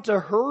trying to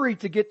hurry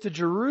to get to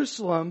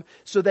Jerusalem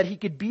so that he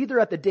could be there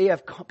at the day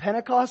of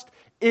Pentecost,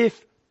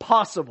 if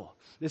possible.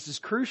 This is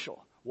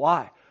crucial.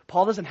 Why?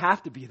 Paul doesn't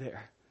have to be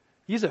there.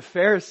 He's a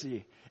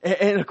Pharisee.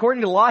 And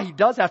according to the law, he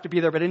does have to be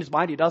there, but in his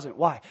mind he doesn't.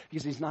 Why?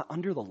 Because he's not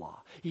under the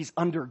law. He's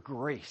under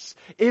grace.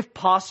 If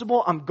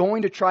possible, I'm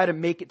going to try to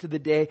make it to the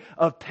day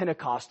of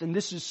Pentecost. And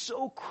this is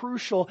so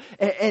crucial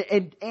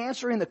in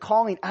answering the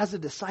calling as a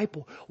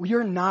disciple. We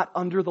are not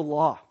under the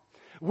law.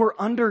 We're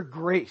under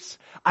grace.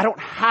 I don't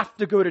have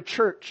to go to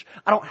church.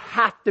 I don't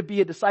have to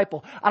be a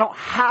disciple. I don't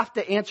have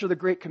to answer the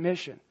Great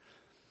Commission.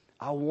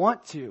 I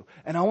want to,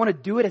 and I want to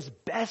do it as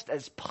best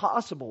as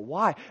possible.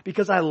 Why?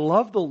 Because I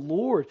love the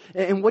Lord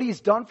and what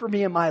He's done for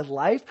me in my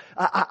life.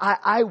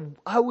 I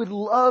would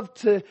love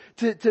to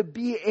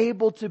be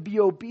able to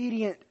be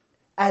obedient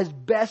as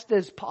best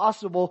as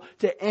possible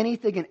to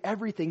anything and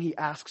everything He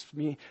asks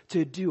me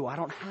to do. I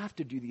don't have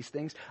to do these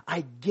things.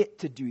 I get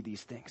to do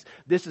these things.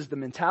 This is the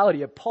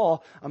mentality of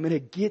Paul. I'm going to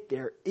get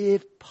there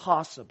if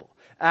possible.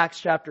 Acts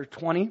chapter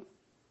 20,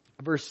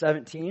 verse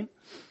 17.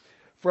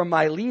 From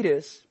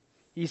Miletus,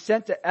 he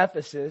sent to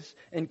Ephesus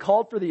and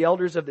called for the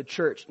elders of the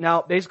church.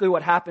 Now, basically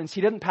what happens,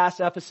 he doesn't pass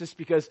Ephesus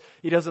because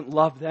he doesn't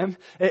love them.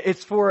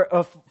 It's for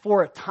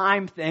a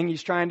time thing.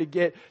 He's trying to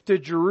get to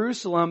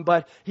Jerusalem,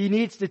 but he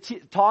needs to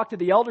talk to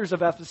the elders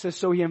of Ephesus,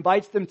 so he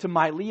invites them to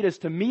Miletus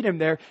to meet him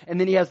there. And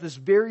then he has this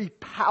very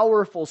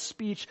powerful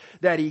speech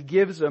that he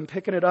gives them,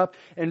 picking it up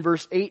in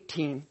verse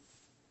 18.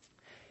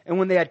 And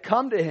when they had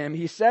come to him,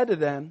 he said to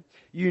them,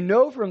 "You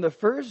know from the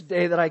first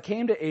day that I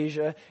came to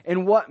Asia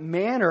in what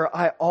manner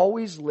I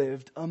always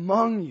lived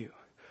among you."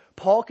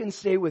 Paul can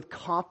say with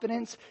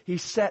confidence, he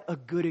set a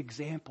good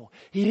example.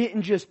 He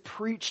didn't just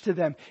preach to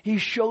them. He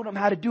showed them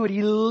how to do it.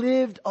 He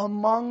lived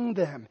among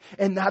them.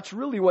 And that's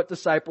really what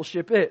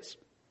discipleship is.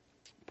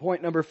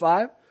 Point number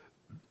 5.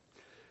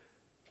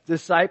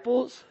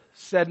 Disciples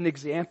set an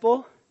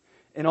example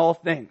in all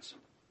things.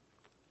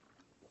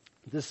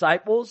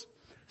 Disciples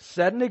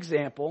set an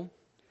example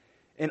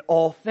in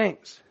all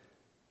things.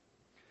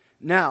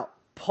 Now,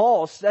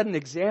 Paul set an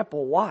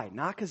example. Why?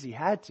 Not because he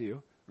had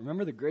to.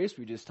 Remember the grace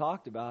we just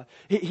talked about.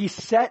 He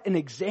set an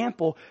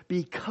example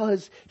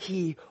because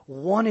he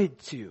wanted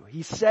to.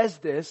 He says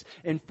this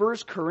in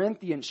 1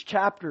 Corinthians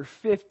chapter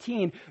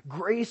 15.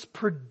 Grace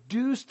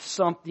produced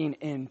something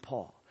in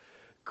Paul.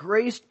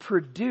 Grace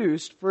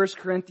produced, 1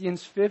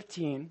 Corinthians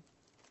 15,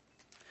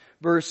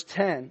 verse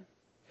 10.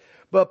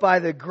 "But by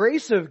the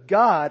grace of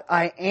God,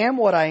 I am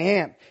what I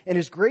am. And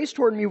His grace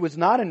toward me was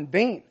not in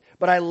vain.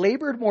 But I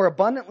labored more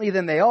abundantly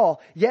than they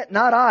all. Yet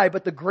not I,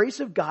 but the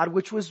grace of God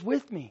which was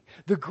with me."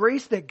 The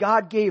grace that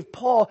God gave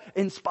Paul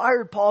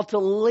inspired Paul to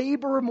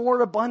labor more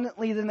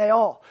abundantly than they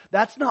all.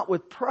 That's not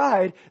with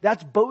pride.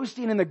 That's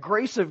boasting in the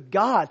grace of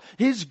God.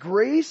 His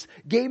grace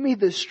gave me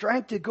the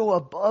strength to go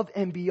above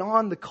and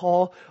beyond the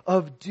call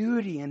of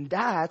duty. And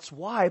that's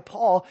why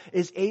Paul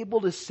is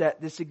able to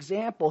set this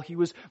example. He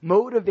was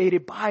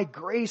motivated by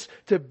grace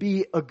to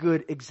be a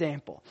good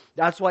example.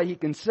 That's why he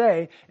can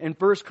say in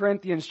 1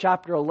 Corinthians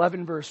chapter 11,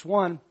 verse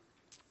 1,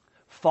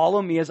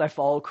 "Follow me as I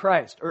follow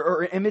Christ,"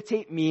 or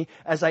imitate me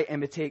as I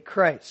imitate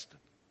Christ.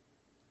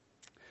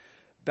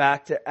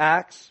 Back to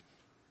Acts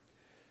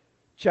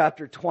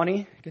chapter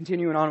 20,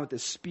 continuing on with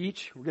this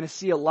speech, we're going to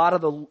see a lot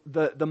of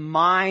the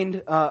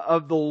mind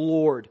of the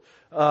Lord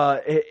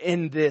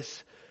in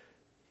this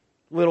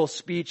little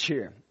speech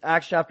here.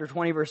 Acts chapter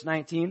 20, verse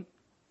 19.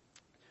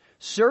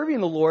 "Serving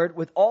the Lord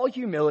with all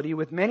humility,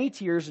 with many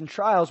tears and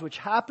trials, which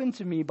happened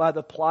to me by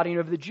the plotting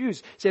of the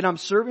Jews." Saying, I'm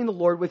serving the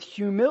Lord with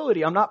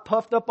humility. I'm not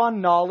puffed up on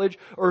knowledge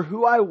or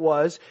who I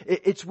was.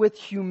 It's with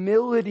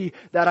humility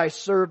that I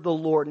serve the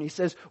Lord. And he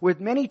says,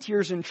 with many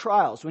tears and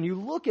trials. When you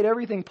look at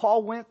everything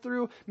Paul went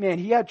through, man,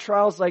 he had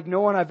trials like no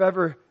one I've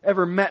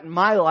ever met in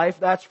my life,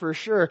 that's for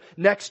sure.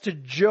 Next to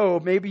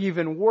Job, maybe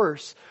even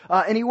worse.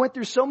 And he went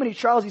through so many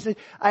trials. He said,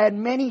 I had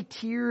many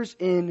tears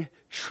in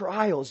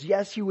trials.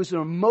 Yes, he was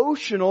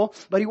emotional,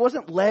 but he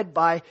wasn't led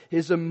by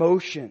his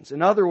emotions.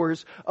 In other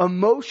words,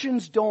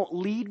 emotions don't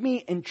lead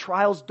me and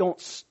trials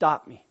don't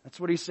stop me. That's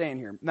what he's saying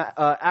here.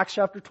 Acts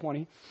chapter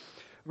 20,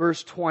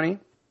 verse 20.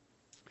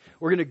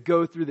 We're going to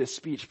go through this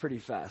speech pretty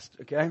fast,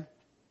 okay?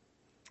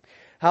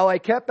 "How I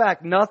kept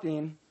back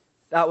nothing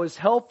that was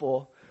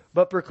helpful,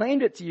 but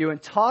proclaimed it to you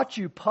and taught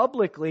you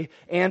publicly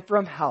and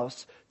from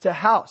house to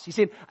house." He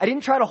said, I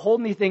didn't try to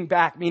hold anything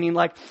back, meaning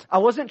like, I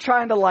wasn't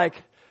trying to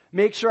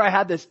make sure I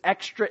had this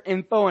extra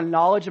info and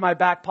knowledge in my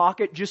back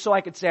pocket just so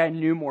I could say I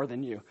knew more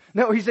than you.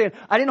 No, he's saying,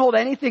 I didn't hold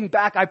anything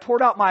back. I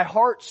poured out my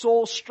heart,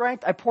 soul,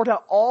 strength. I poured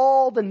out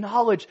all the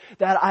knowledge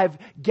that I've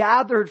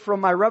gathered from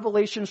my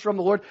revelations from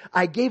the Lord.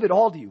 I gave it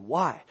all to you.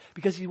 Why?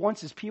 Because he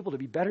wants his people to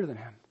be better than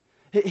him.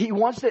 He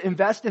wants to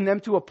invest in them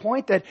to a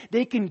point that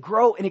they can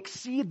grow and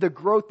exceed the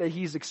growth that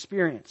he's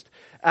experienced.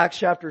 Acts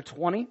chapter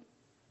 20,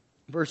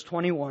 verse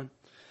 21.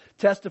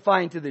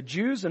 "Testifying to the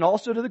Jews and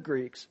also to the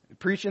Greeks,"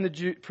 preaching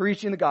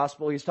the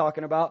gospel he's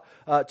talking about,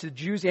 to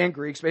Jews and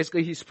Greeks.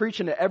 Basically, he's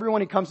preaching to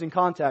everyone he comes in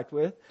contact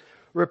with.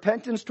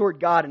 "Repentance toward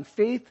God and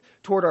faith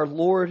toward our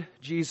Lord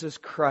Jesus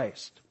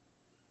Christ.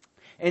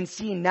 And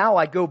see, now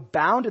I go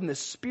bound in the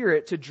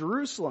Spirit to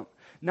Jerusalem,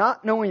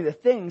 not knowing the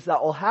things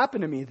that will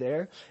happen to me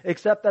there,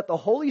 except that the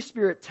Holy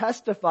Spirit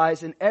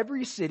testifies in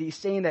every city,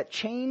 saying that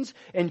chains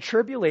and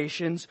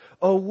tribulations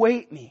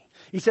await me.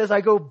 He says,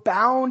 I go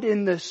bound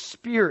in the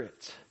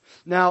Spirit.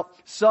 Now,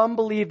 some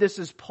believe this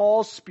is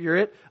Paul's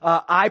Spirit.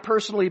 I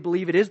personally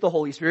believe it is the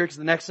Holy Spirit, because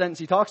the next sentence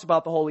he talks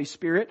about the Holy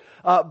Spirit.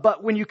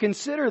 But when you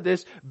consider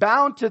this,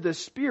 bound to the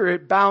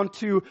Spirit, bound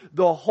to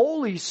the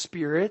Holy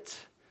Spirit,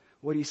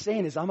 what he's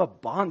saying is, I'm a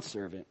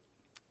bondservant.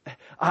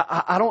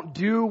 I don't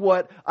do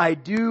what I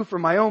do for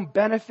my own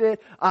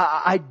benefit.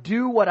 I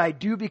do what I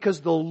do because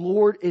the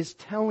Lord is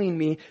telling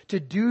me to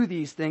do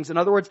these things. In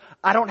other words,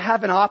 I don't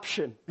have an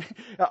option.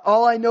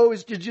 All I know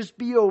is to just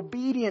be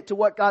obedient to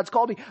what God's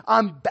called me.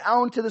 I'm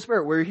bound to the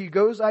Spirit. Where He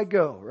goes, I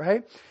go,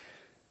 right?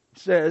 It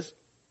says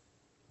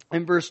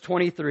in verse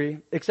 23,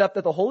 except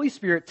that the Holy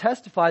Spirit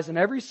testifies in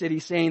every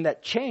city, saying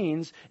that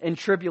chains and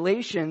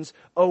tribulations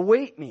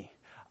await me.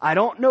 I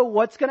don't know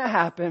what's going to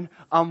happen.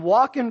 I'm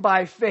walking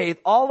by faith.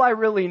 All I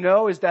really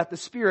know is that the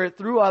Spirit,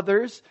 through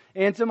others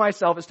and to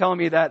myself, is telling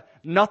me that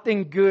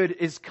nothing good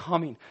is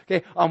coming.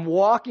 Okay, I'm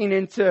walking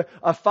into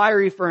a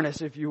fiery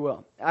furnace, if you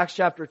will. Acts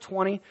chapter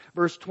 20,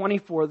 verse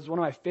 24. This is one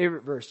of my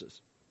favorite verses.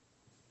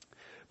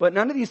 But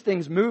none of these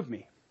things move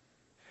me,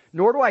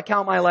 nor do I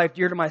count my life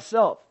dear to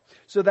myself,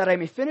 so that I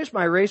may finish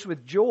my race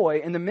with joy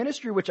in the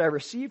ministry which I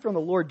received from the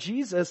Lord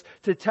Jesus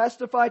to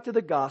testify to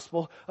the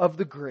gospel of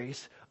the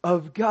grace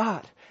of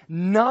God.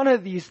 None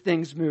of these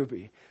things move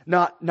me.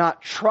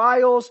 Not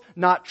trials,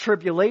 not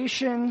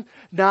tribulation,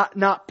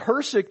 not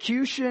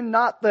persecution,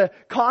 not the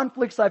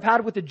conflicts I've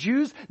had with the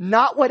Jews,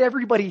 not what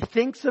everybody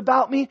thinks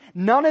about me.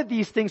 None of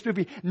these things move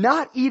me.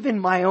 Not even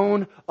my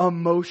own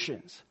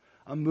emotions.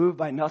 I'm moved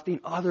by nothing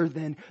other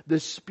than the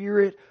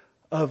Spirit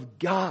of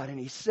God. And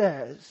he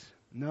says,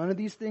 none of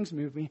these things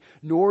move me,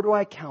 nor do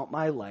I count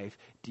my life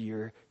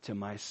dear to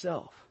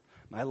myself.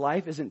 My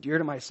life isn't dear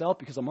to myself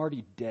because I'm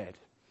already dead.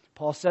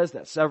 Paul says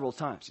that several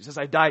times. He says,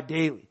 I die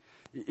daily.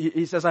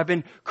 He says, I've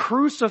been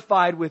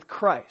crucified with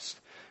Christ.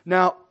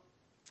 Now,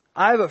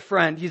 I have a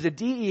friend. He's a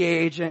DEA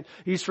agent.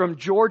 He's from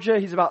Georgia.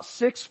 He's about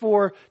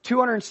 6'4",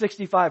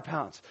 265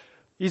 pounds.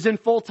 He's in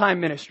full-time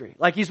ministry.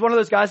 Like, he's one of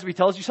those guys, if he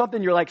tells you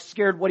something, you're like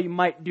scared what he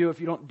might do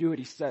if you don't do what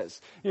he says,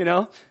 you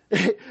know?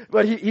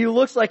 But he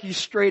looks like he's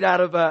straight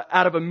out of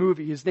a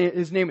movie. His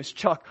name is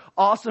Chuck.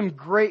 Awesome,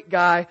 great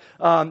guy.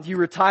 He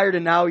retired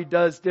and now he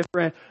does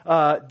different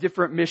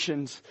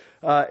missions,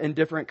 in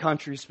different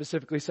countries,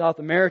 specifically South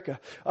America.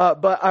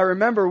 But I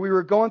remember we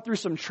were going through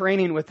some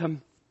training with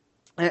him,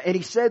 and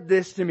he said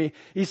this to me.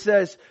 He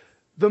says,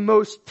 the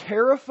most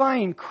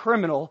terrifying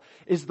criminal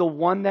is the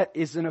one that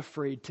isn't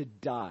afraid to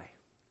die.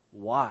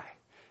 Why?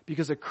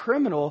 Because a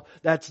criminal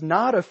that's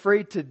not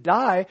afraid to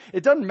die,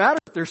 it doesn't matter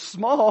if they're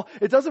small,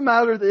 it doesn't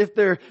matter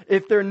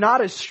if they're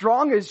not as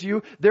strong as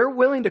you, they're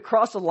willing to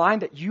cross a line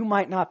that you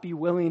might not be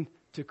willing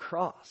to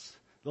cross.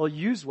 They'll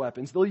use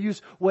weapons, they'll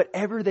use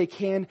whatever they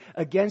can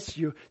against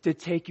you to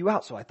take you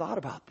out. So I thought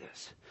about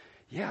this.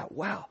 Yeah,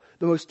 wow.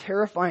 The most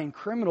terrifying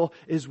criminal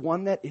is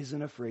one that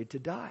isn't afraid to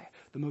die.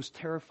 The most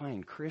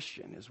terrifying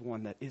Christian is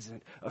one that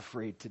isn't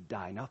afraid to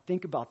die. Now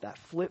think about that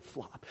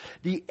flip-flop.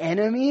 The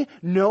enemy,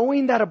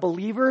 knowing that a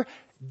believer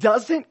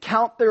doesn't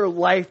count their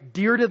life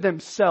dear to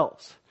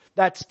themselves,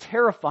 that's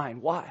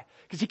terrifying. Why?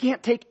 Because he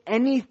can't take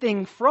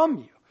anything from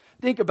you.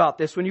 Think about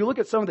this. When you look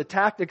at some of the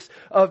tactics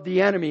of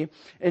the enemy,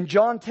 in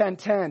John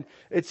 10:10,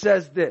 it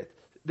says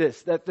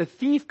this, that the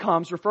thief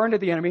comes, referring to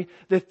the enemy,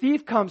 the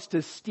thief comes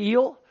to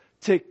steal,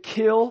 to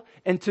kill,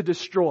 and to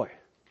destroy.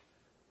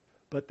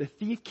 But the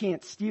thief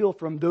can't steal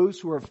from those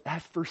who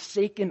have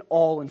forsaken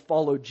all and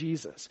followed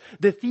Jesus.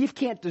 The thief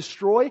can't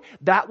destroy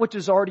that which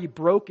is already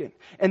broken.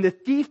 And the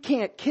thief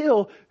can't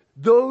kill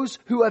those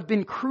who have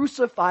been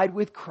crucified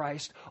with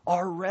Christ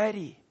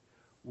already.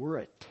 We're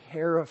a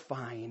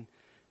terrifying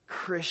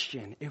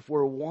Christian if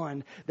we're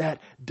one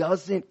that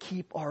doesn't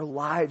keep our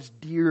lives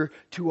dear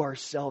to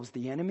ourselves.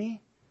 The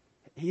enemy,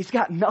 he's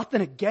got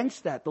nothing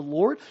against that. The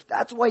Lord,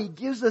 that's why He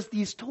gives us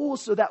these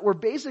tools so that we're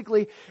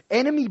basically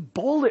enemy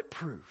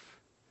bulletproof.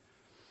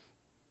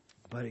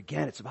 But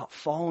again, it's about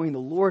following the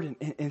Lord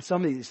in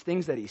some of these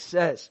things that He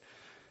says.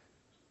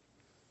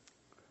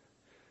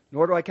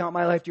 Nor do I count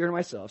my life dear to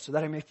myself, so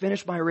that I may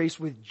finish my race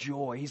with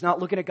joy. He's not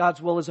looking at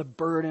God's will as a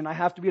burden. I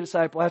have to be a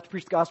disciple. I have to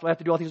preach the gospel. I have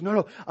to do all these.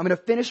 No. I'm going to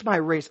finish my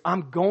race.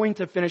 I'm going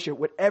to finish it.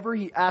 Whatever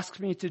He asks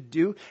me to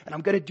do, and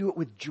I'm going to do it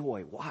with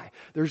joy. Why?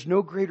 There's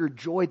no greater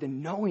joy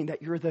than knowing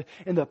that you're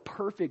in the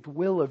perfect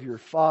will of your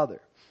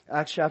Father.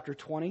 Acts chapter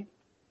 20,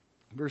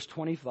 verse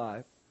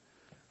 25.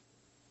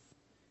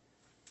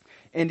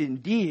 And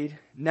indeed,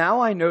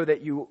 now I know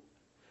that you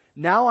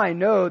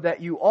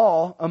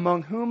all,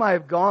 among whom I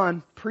have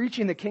gone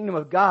preaching the kingdom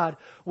of God,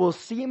 will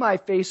see my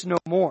face no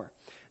more.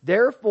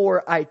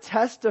 Therefore, I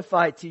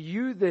testify to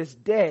you this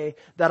day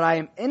that I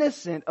am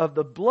innocent of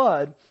the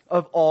blood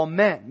of all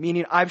men.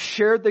 Meaning, I've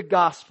shared the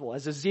gospel,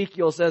 as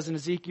Ezekiel says in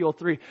Ezekiel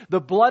 3.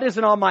 The blood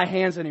isn't on my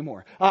hands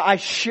anymore. I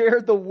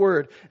shared the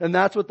word, and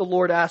that's what the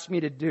Lord asked me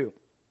to do.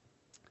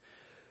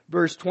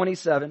 Verse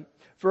 27.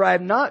 For I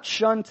have not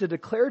shunned to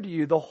declare to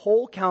you the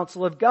whole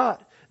counsel of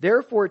God.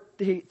 Therefore,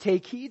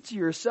 take heed to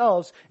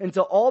yourselves and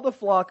to all the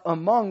flock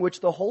among which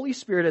the Holy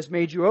Spirit has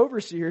made you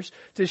overseers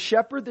to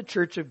shepherd the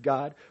church of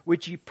God,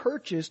 which he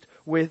purchased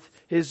with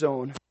his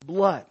own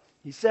blood.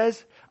 He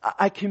says,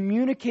 I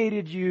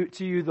communicated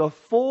to you the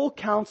full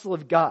counsel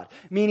of God,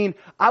 meaning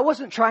I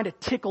wasn't trying to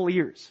tickle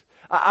ears.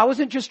 I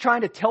wasn't just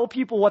trying to tell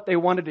people what they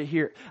wanted to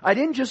hear. I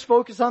didn't just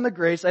focus on the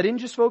grace. I didn't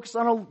just focus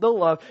on the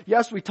love.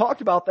 Yes, we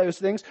talked about those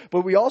things,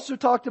 but we also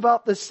talked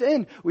about the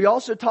sin. We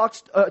also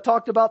talked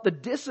about the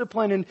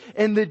discipline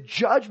and the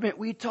judgment.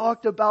 We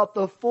talked about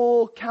the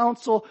full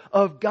counsel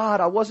of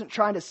God. I wasn't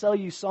trying to sell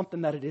you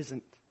something that it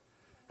isn't.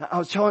 I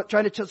was trying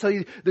to tell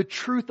you the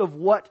truth of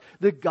what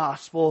the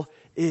gospel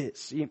is.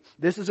 See,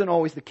 this isn't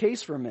always the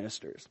case for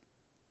ministers.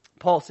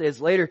 Paul says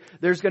later,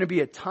 there's going to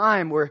be a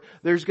time where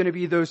there's going to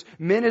be those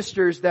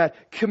ministers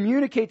that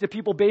communicate to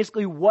people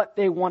basically what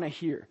they want to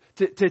hear,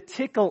 to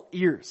tickle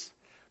ears.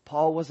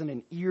 Paul wasn't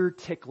an ear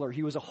tickler.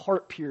 He was a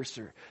heart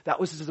piercer. That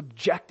was his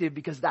objective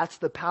because that's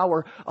the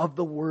power of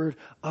the Word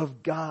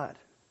of God.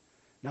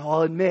 Now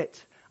I'll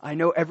admit, I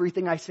know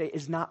everything I say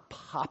is not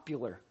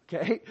popular.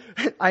 Okay?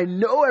 I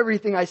know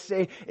everything I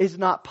say is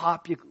not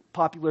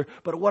popular,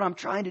 but what I'm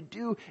trying to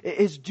do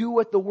is do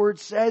what the Word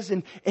says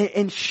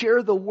and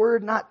share the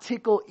Word, not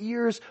tickle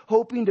ears,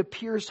 hoping to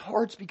pierce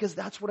hearts, because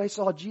that's what I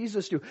saw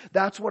Jesus do.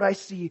 That's what I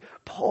see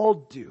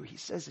Paul do. He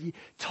says he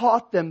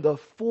taught them the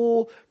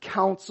full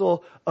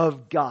counsel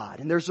of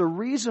God. And there's a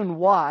reason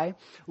why.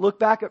 Look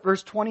back at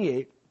verse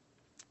 28.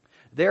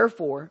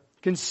 Therefore,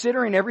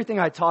 considering everything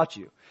I taught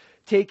you,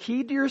 take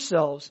heed to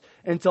yourselves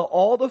and to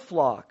all the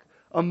flock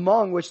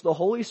among which the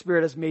Holy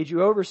Spirit has made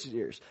you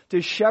overseers,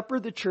 to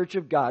shepherd the church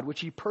of God, which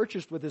he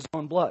purchased with his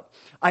own blood.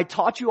 I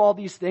taught you all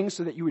these things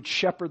so that you would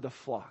shepherd the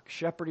flock.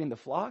 Shepherding the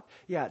flock?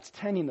 Yeah, it's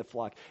tending the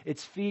flock.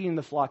 It's feeding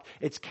the flock.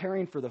 It's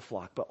caring for the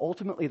flock. But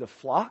ultimately the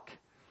flock,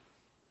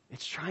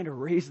 it's trying to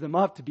raise them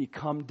up to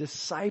become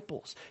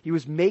disciples. He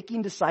was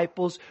making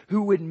disciples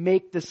who would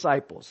make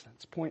disciples.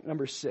 That's point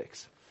number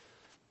 6.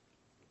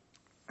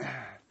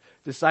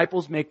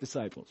 Disciples make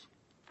disciples.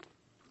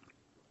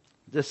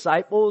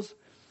 Disciples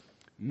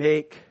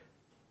make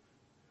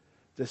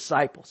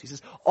disciples. He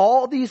says,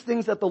 all these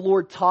things that the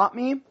Lord taught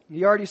me,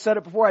 he already said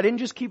it before, I didn't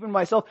just keep them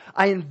myself,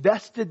 I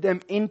invested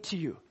them into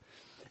you.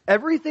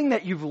 Everything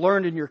that you've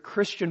learned in your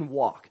Christian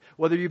walk,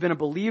 whether you've been a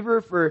believer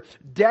for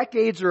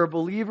decades or a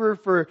believer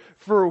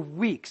for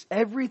weeks,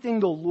 everything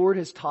the Lord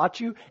has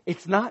taught you,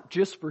 it's not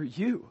just for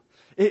you.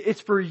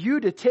 It's for you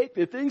to take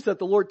the things that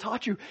the Lord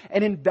taught you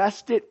and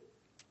invest it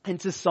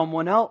into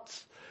someone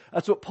else.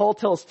 That's what Paul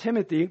tells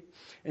Timothy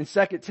in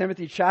 2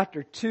 Timothy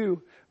chapter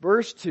 2,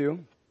 verse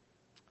 2.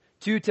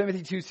 2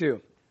 Timothy 2:2.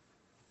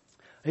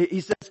 He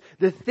says,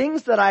 the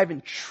things that I've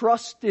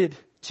entrusted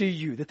to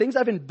you, the things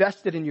I've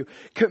invested in you,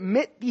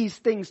 commit these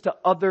things to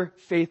other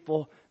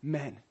faithful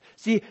men.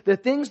 See, the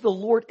things the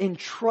Lord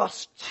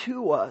entrusts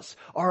to us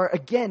are,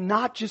 again,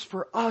 not just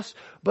for us,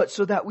 but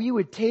so that we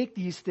would take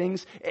these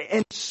things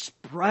and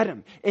spread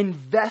them,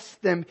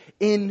 invest them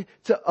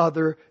into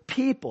other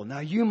people. Now,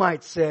 you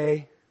might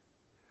say,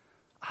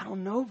 I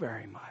don't know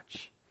very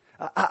much.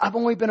 I've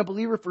only been a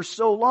believer for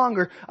so long,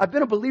 or I've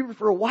been a believer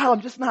for a while.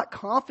 I'm just not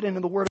confident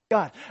in the Word of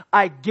God.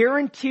 I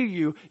guarantee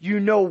you, you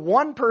know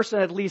one person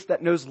at least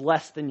that knows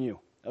less than you,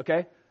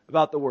 okay,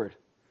 about the Word.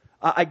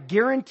 I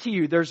guarantee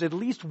you there's at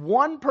least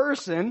one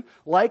person,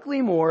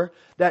 likely more,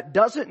 that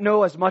doesn't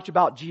know as much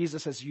about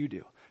Jesus as you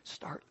do.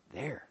 Start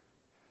there.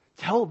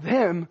 Tell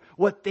them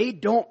what they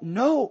don't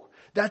know.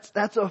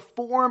 That's a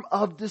form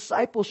of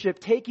discipleship,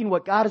 taking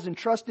what God has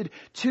entrusted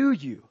to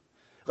you.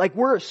 Like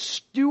we're a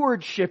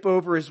stewardship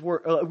over His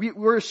Word.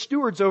 We're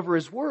stewards over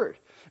His Word,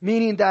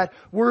 meaning that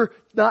we're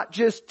not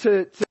just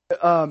to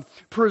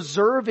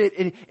preserve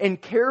it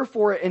and care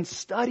for it and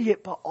study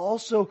it, but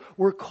also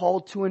we're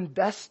called to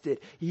invest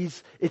it.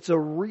 It's a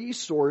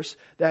resource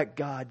that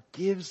God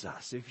gives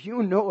us. If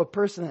you know a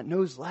person that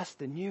knows less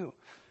than you,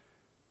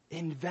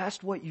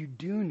 invest what you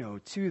do know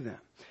to them.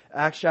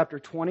 Acts chapter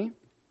 20,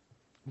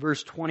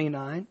 verse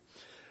 29.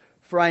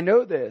 For I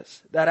know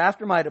this, that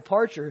after my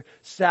departure,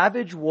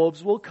 savage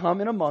wolves will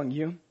come in among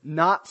you,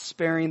 not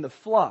sparing the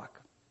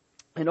flock.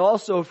 And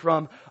also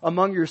from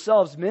among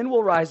yourselves, men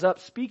will rise up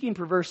speaking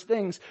perverse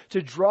things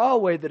to draw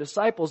away the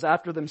disciples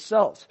after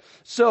themselves.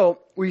 So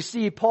we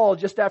see Paul,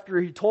 just after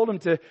he told them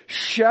to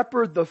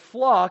shepherd the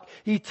flock,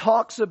 he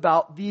talks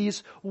about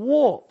these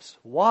wolves.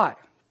 Why?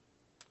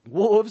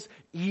 Wolves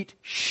eat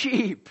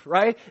sheep,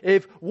 right?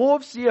 If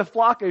wolves see a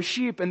flock of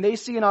sheep and they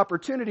see an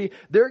opportunity,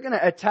 they're going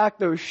to attack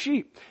those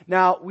sheep.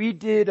 Now, we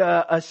did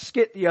a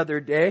skit the other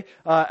day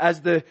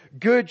as the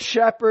good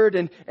shepherd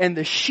and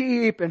the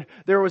sheep, and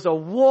there was a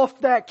wolf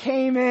that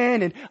came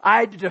in, and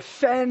I had to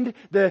defend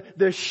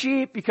the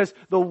sheep because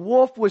the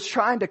wolf was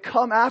trying to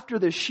come after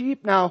the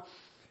sheep. Now,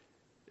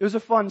 it was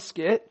a fun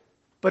skit,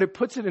 but it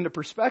puts it into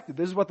perspective.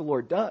 This is what the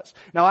Lord does.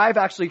 Now, I've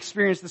actually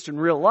experienced this in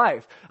real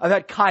life. I've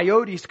had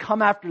coyotes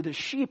come after the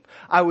sheep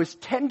I was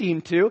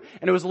tending to,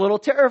 and it was a little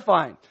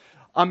terrifying.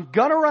 I'm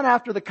gonna run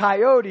after the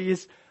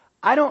coyotes.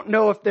 I don't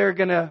know if they're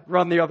going to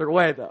run the other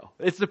way, though.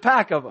 It's a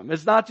pack of them.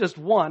 It's not just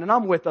one, and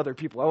I'm with other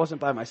people. I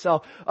wasn't by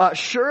myself.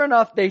 Sure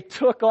enough, they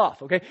took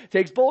off, okay? It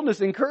takes boldness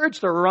and courage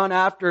to run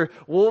after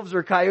wolves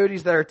or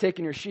coyotes that are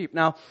taking your sheep.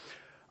 Now,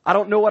 I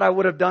don't know what I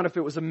would have done if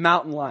it was a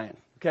mountain lion,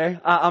 okay?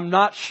 I'm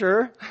not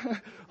sure.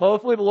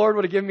 Hopefully the Lord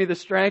would have given me the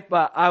strength,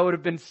 but I would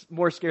have been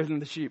more scared than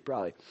the sheep,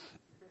 probably.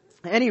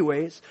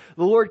 Anyways,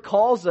 the Lord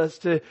calls us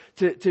to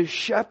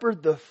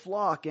shepherd the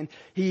flock, and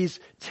He's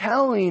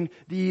telling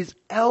these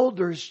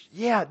elders,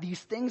 yeah, these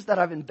things that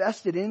I've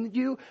invested in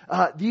you,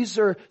 these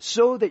are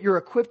so that you're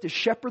equipped to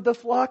shepherd the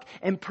flock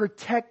and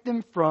protect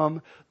them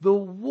from the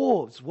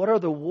wolves. What are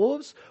the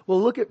wolves? Well,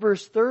 look at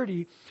verse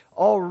 30.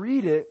 I'll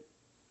read it.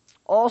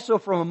 Also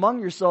from among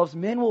yourselves,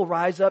 men will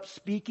rise up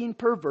speaking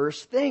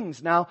perverse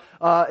things. Now,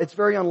 it's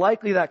very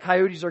unlikely that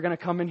coyotes are going to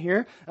come in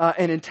here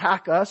and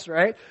attack us,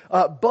 right?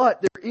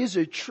 But there is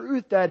a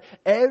truth that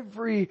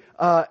every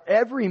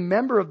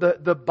member of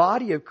the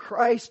body of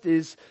Christ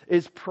is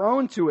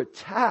prone to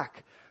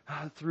attack.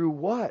 Through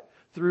what?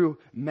 Through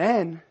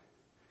men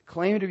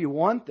claiming to be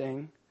one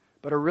thing,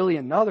 but are really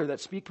another, that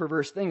speak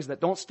perverse things,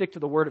 that don't stick to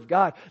the Word of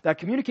God, that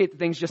communicate the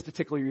things just to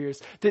tickle your ears,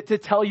 to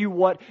tell you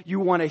what you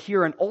want to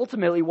hear. And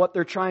ultimately what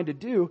they're trying to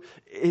do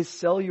is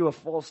sell you a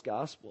false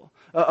gospel.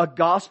 A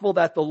gospel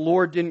that the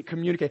Lord didn't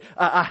communicate.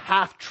 A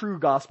half-true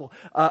gospel.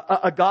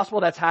 A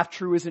gospel that's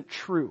half-true isn't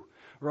true.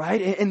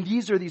 Right? And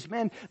these are these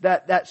men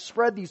that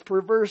spread these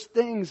perverse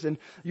things, and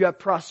you have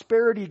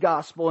prosperity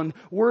gospel and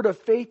word of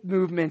faith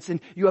movements, and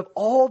you have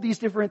all these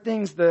different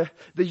things, the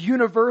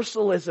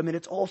universalism, and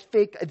it's all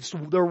fake.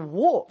 They're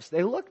wolves.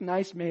 They look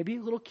nice, maybe, a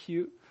little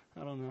cute.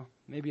 I don't know.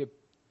 Maybe a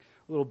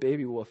little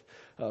baby wolf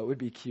would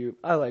be cute.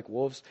 I like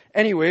wolves.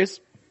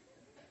 Anyways,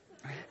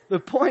 the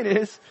point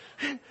is,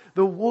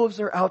 the wolves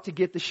are out to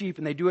get the sheep,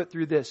 and they do it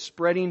through this,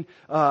 spreading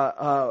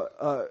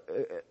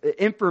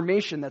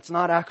information that's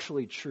not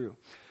actually true.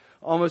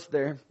 Almost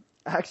there.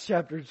 Acts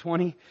chapter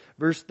 20,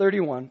 verse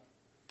 31.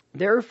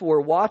 Therefore,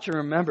 watch and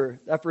remember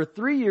that for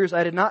 3 years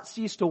I did not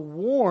cease to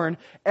warn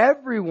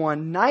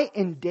everyone night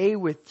and day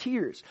with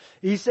tears.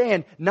 He's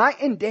saying, night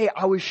and day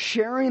I was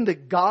sharing the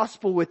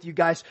gospel with you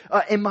guys,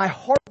 and my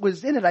heart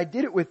was in it. I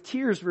did it with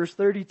tears, verse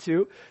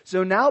 32.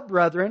 So now,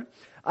 brethren,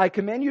 I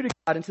commend you to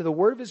God and to the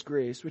word of His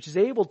grace, which is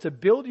able to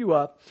build you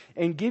up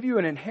and give you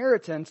an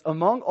inheritance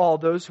among all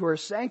those who are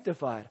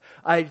sanctified.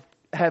 I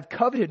have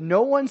coveted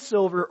no one's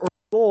silver or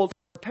gold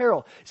or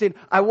apparel. Saying,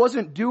 I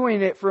wasn't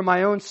doing it for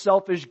my own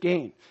selfish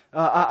gain.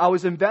 I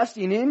was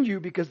investing in you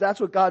because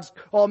that's what God's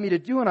called me to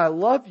do, and I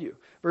love you.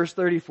 Verse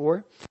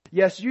 34.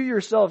 Yes, you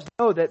yourselves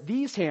know that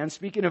these hands,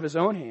 speaking of His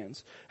own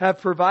hands, have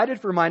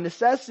provided for my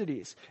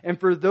necessities and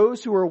for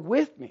those who are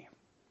with me.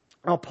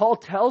 Now, Paul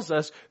tells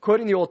us,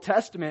 quoting the Old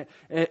Testament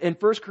in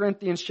 1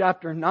 Corinthians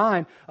chapter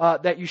 9,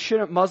 that you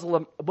shouldn't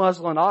muzzle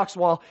an ox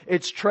while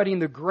it's treading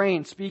the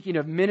grain, speaking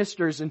of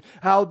ministers and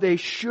how they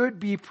should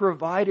be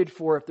provided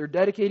for. If they're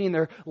dedicating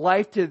their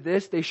life to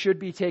this, they should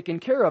be taken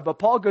care of. But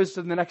Paul goes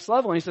to the next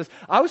level and he says,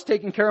 I was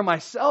taking care of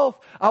myself.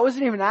 I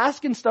wasn't even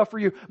asking stuff for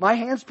you. My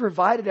hands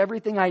provided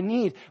everything I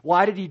need.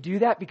 Why did he do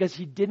that? Because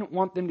he didn't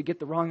want them to get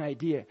the wrong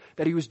idea,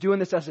 that he was doing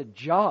this as a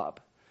job.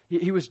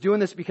 He was doing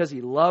this because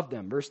he loved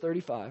them. Verse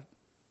 35.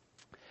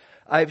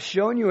 I have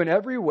shown you in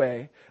every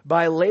way,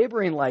 by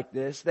laboring like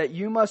this, that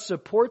you must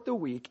support the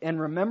weak and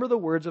remember the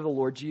words of the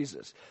Lord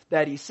Jesus,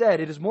 that He said,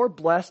 it is more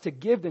blessed to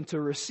give than to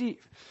receive.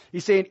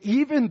 He's saying,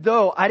 even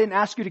though I didn't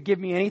ask you to give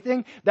me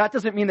anything, that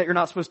doesn't mean that you're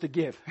not supposed to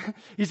give.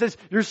 He says,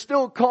 you're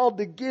still called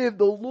to give.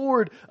 The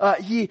Lord,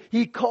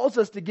 He calls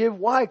us to give.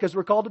 Why? Because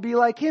we're called to be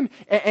like Him,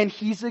 and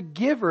He's a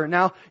giver.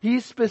 Now,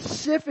 He's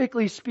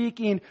specifically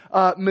speaking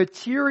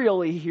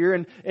materially here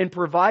and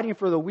providing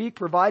for the weak,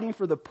 providing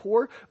for the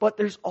poor, but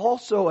there's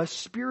also a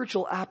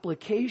spiritual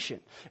application.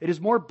 It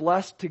is more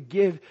blessed to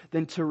give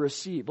than to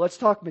receive. Let's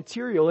talk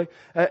materially.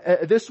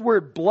 This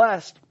word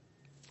blessed,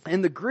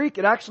 in the Greek,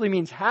 it actually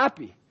means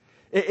happy.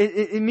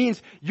 It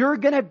means you're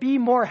going to be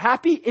more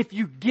happy if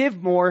you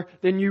give more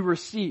than you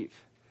receive.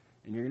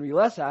 And you're going to be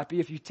less happy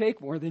if you take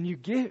more than you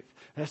give.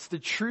 That's the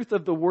truth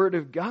of the Word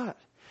of God.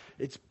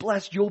 It's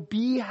blessed. You'll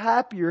be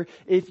happier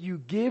if you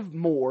give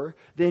more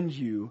than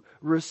you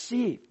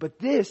receive. But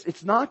this,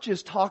 it's not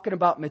just talking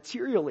about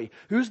materially.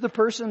 Who's the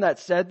person that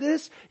said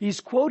this? He's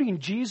quoting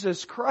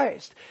Jesus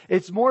Christ.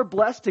 It's more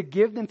blessed to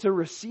give than to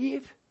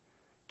receive.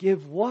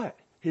 Give what?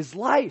 His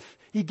life.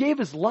 He gave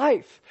His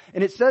life.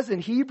 And it says in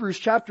Hebrews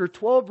chapter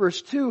 12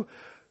 verse 2,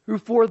 who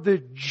for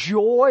the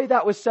joy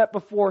that was set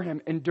before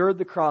Him endured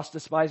the cross,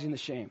 despising the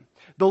shame.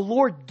 The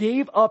Lord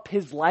gave up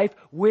His life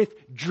with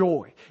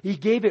joy. He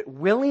gave it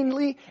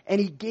willingly and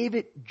He gave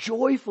it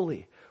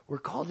joyfully. We're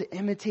called to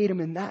imitate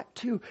Him in that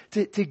too,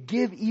 to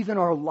give even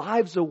our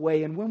lives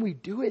away. And when we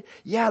do it,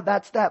 yeah,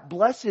 that's that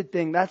blessed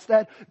thing. That's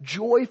that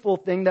joyful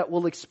thing that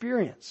we'll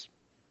experience.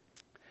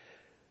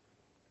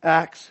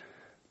 Acts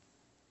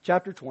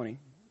chapter 20,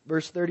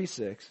 verse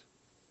 36.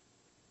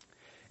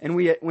 And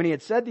when he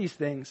had said these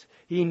things,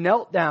 he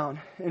knelt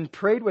down and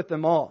prayed with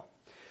them all.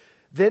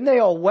 Then they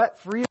all wept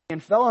freely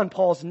and fell on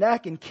Paul's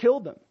neck and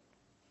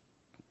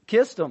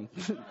kissed him.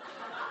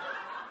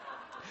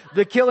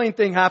 The killing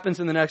thing happens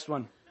in the next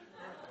one.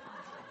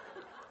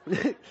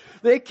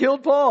 They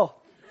killed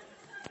Paul.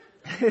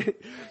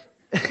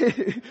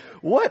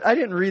 What? I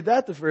didn't read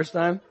that the first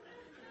time.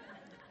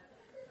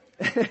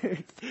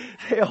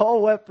 They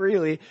all wept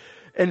freely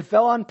and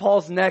fell on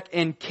Paul's neck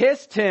and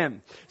kissed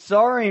him,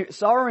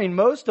 sorrowing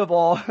most of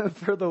all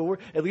for the word.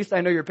 At least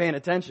I know you're paying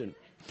attention.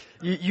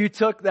 You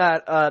took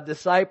that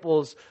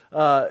disciples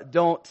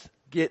don't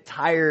get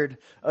tired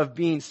of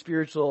being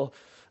spiritual.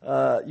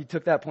 You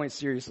took that point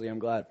seriously. I'm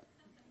glad.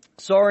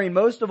 Sorrowing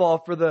most of all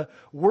for the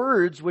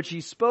words which he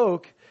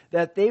spoke,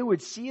 that they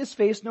would see his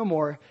face no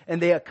more,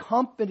 and they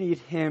accompanied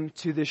him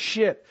to the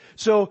ship.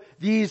 So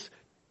these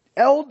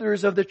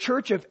elders of the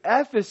church of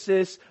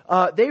Ephesus,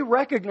 they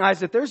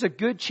recognize that there's a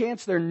good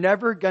chance they're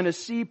never going to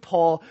see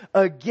Paul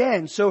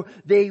again. So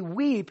they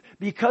weep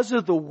because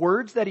of the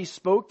words that he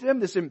spoke to them,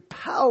 this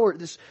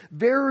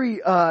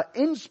very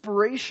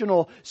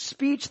inspirational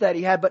speech that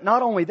he had. But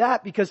not only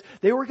that, because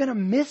they were going to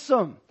miss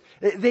him.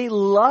 They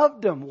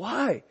loved him.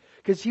 Why?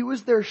 Because he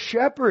was their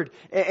shepherd,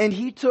 and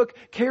he took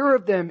care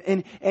of them,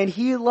 and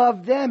he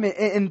loved them,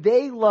 and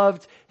they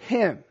loved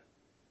him.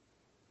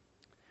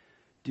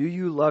 Do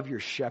you love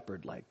your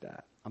shepherd like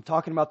that? I'm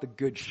talking about the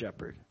good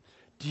shepherd.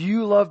 Do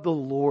you love the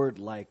Lord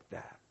like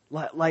that?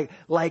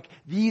 Like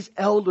these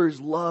elders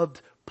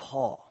loved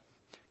Paul.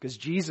 Because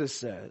Jesus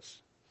says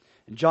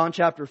in John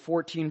chapter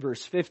 14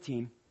 verse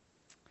 15,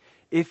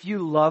 if you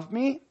love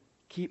me,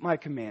 keep my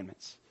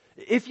commandments.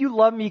 If you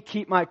love me,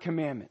 keep my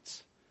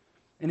commandments.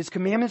 And his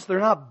commandments, they're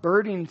not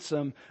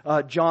burdensome,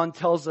 John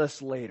tells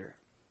us later.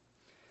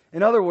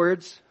 In other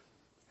words,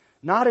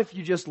 not if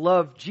you just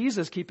love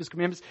Jesus, keep his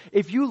commandments.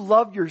 If you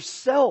love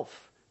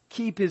yourself,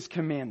 keep his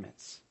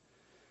commandments.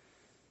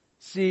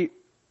 See,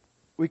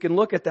 we can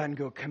look at that and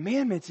go,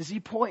 commandments? Is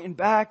he pointing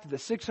back to the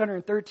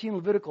 613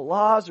 Levitical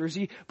laws, or is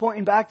he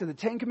pointing back to the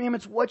 10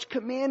 commandments? Which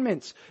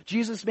commandments?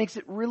 Jesus makes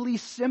it really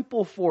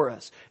simple for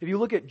us. If you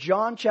look at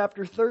John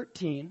chapter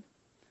 13,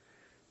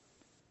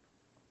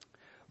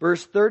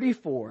 verse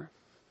 34,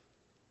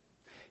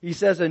 he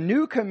says, a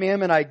new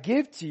commandment I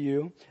give to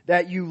you,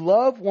 that you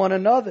love one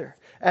another,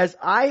 as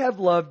I have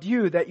loved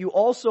you, that you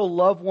also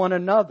love one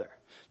another.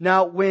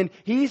 Now, when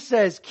he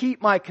says,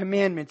 keep my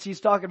commandments,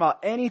 he's talking about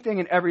anything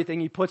and everything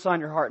he puts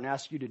on your heart and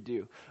asks you to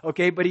do.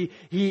 Okay, but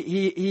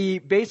he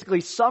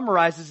basically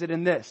summarizes it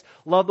in this.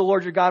 Love the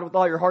Lord your God with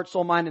all your heart,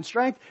 soul, mind, and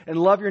strength, and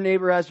love your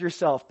neighbor as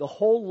yourself. The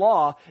whole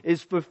law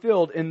is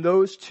fulfilled in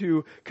those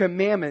two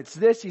commandments.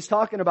 This, he's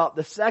talking about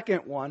the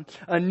second one.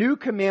 A new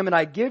commandment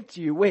I give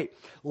to you. Wait,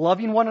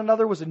 loving one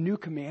another was a new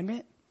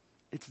commandment?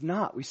 It's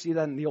not. We see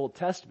that in the Old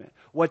Testament.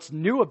 What's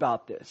new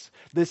about this?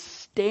 The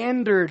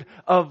standard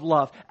of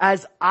love.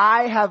 As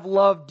I have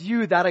loved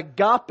you, that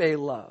agape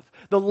love.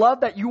 The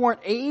love that you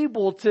weren't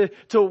able to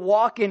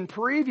walk in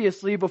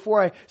previously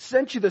before I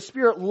sent you the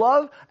Spirit.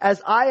 Love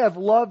as I have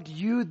loved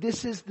you.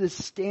 This is the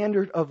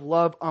standard of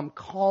love I'm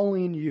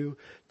calling you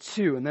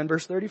to. And then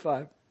verse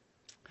 35.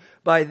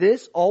 By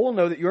this all will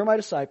know that you are my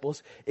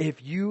disciples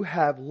if you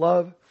have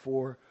love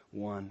for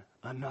one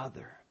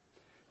another.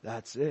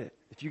 That's it.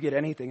 If you get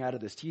anything out of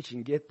this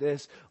teaching, get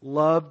this.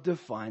 Love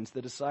defines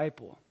the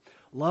disciple.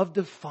 Love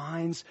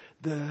defines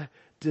the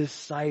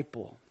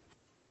disciple.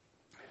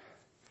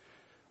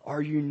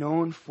 Are you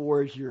known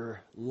for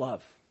your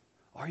love?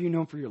 Are you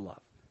known for your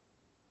love?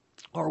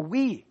 Are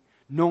we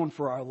known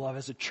for our love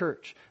as a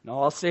church?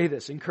 Now I'll say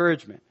this,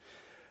 encouragement.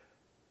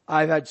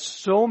 I've had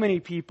so many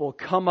people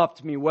come up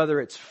to me,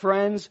 whether it's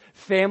friends,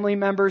 family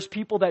members,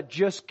 people that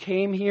just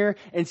came here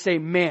and say,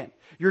 man,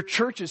 your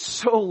church is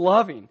so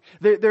loving.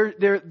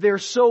 They're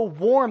so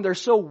warm. They're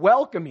so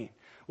welcoming.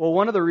 Well,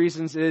 one of the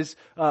reasons is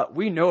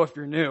we know if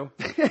you're new.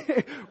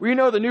 We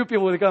know the new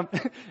people that come.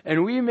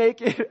 And we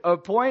make it a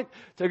point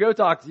to go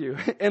talk to you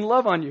and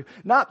love on you.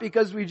 Not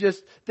because we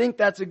just think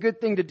that's a good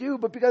thing to do,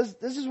 but because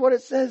this is what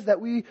it says, that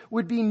we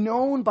would be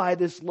known by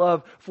this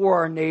love for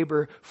our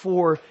neighbor,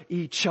 for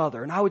each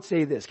other. And I would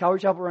say this, Calvary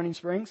Chapel Running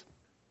Springs,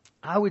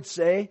 I would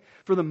say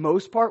for the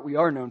most part, we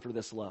are known for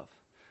this love.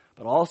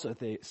 But also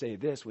say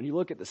this, when you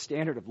look at the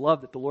standard of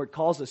love that the Lord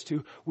calls us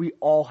to, we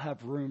all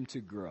have room to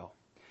grow.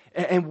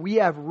 And we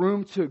have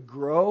room to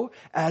grow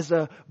as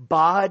a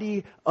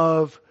body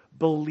of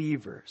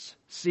believers.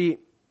 See,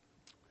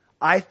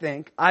 I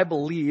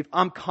believe,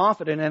 I'm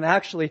confident, and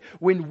actually,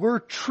 when we're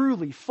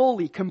truly,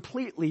 fully,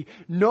 completely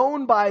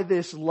known by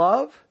this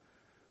love,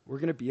 we're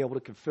going to be able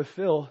to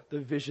fulfill the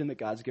vision that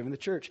God's given the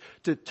church,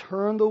 to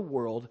turn the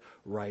world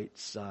right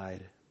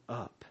side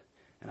up.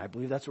 And I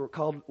believe that's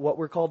what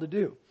we're called to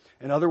do.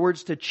 In other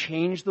words, to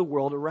change the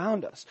world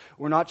around us.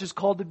 We're not just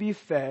called to be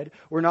fed.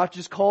 We're not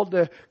just called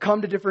to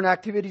come to different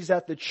activities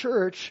at the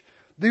church.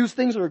 These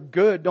things are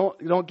good.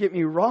 Don't get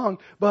me wrong.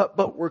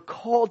 But we're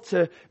called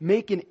to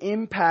make an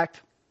impact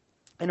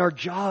in our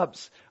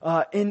jobs,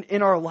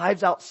 in our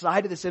lives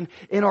outside of this,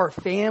 in our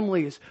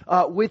families,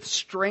 with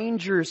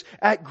strangers,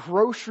 at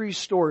grocery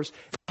stores.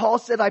 Paul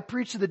said, I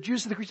preach to the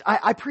Jews and the Greeks.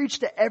 I preach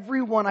to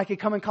everyone I could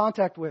come in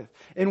contact with.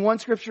 In one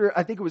scripture,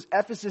 I think it was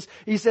Ephesus,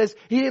 he says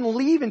he didn't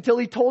leave until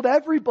he told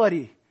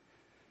everybody.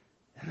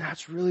 And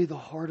that's really the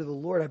heart of the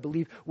Lord. I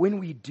believe when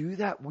we do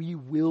that, we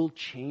will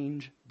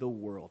change the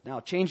world. Now,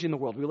 changing the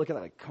world, we look at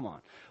that like, come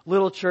on,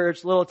 little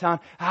church, little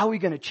town, how are we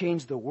going to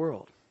change the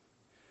world?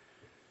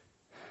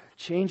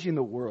 Changing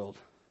the world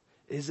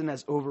isn't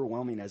as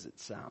overwhelming as it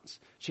sounds.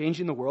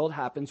 Changing the world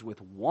happens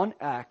with one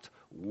act,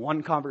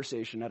 one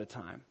conversation at a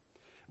time.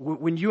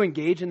 When you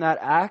engage in that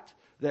act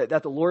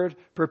that the Lord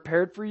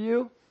prepared for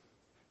you,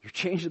 you're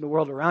changing the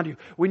world around you.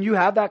 When you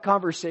have that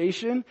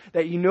conversation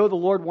that you know the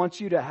Lord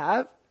wants you to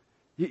have,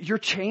 you're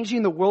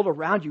changing the world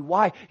around you.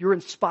 Why? You're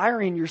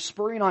inspiring, you're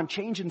spurring on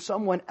change in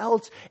someone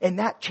else, and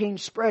that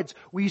change spreads.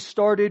 We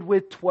started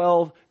with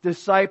 12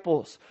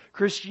 disciples.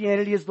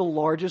 Christianity is the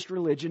largest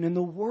religion in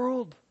the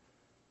world.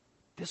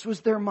 This was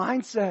their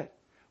mindset.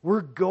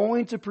 We're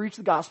going to preach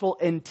the gospel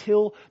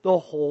until the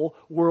whole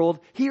world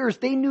hears.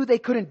 They knew they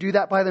couldn't do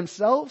that by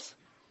themselves.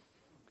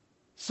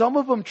 Some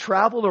of them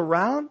traveled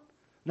around.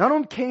 None of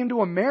them came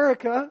to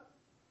America,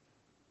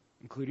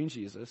 including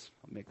Jesus.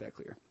 I'll make that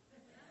clear.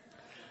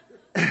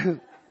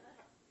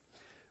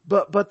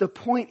 But the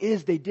point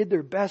is, they did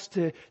their best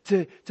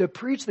to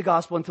preach the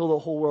gospel until the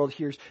whole world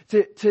hears,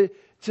 to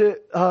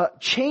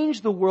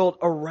change the world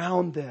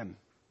around them.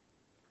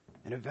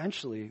 And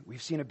eventually,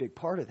 we've seen a big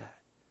part of that.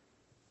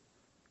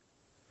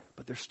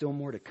 But there's still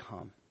more to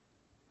come.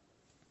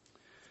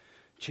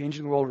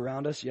 Changing the world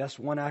around us, yes,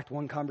 one act,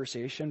 one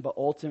conversation, but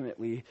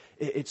ultimately,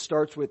 it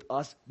starts with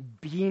us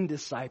being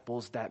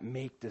disciples that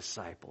make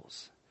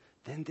disciples.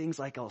 Then things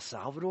like El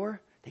Salvador,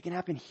 they can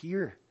happen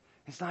here.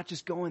 It's not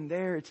just going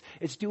there.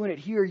 It's doing it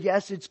here.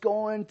 Yes, it's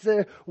going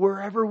to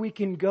wherever we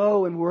can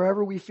go and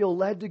wherever we feel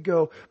led to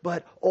go.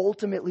 But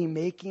ultimately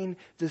making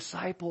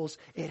disciples,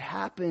 it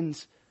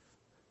happens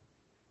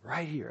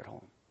right here at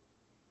home.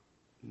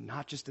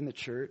 Not just in the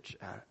church,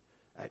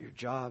 at your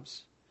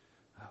jobs,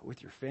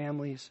 with your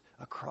families,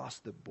 across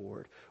the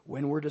board.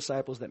 When we're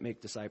disciples that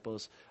make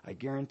disciples, I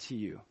guarantee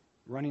you,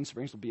 Running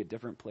Springs will be a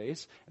different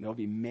place, and there will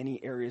be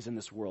many areas in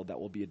this world that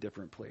will be a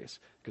different place,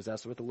 because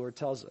that's what the Lord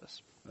tells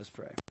us. Let's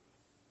pray.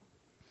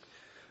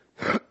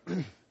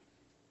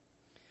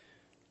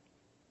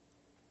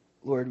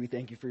 Lord, we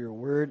thank you for your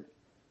word,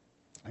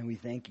 and we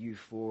thank you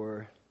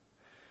for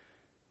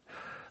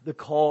the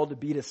call to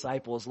be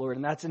disciples, Lord,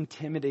 and that's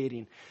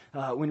intimidating.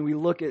 When we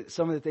look at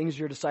some of the things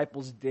your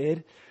disciples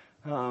did,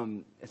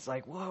 it's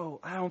like, whoa,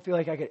 I don't feel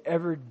like I could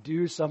ever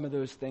do some of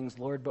those things,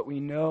 Lord, but we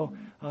know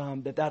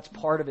that that's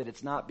part of it.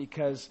 It's not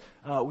because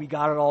we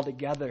got it all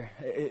together.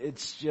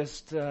 It's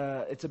just,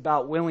 it's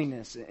about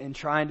willingness and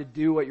trying to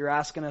do what you're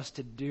asking us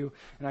to do.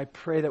 And I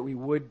pray that we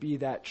would be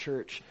that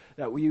church,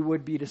 that we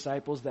would be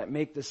disciples that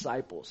make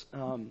disciples,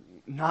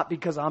 not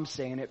because I'm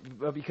saying it,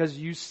 but because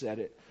you said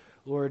it.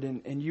 Lord,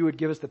 and you would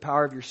give us the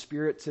power of your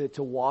Spirit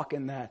to walk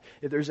in that.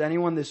 If there's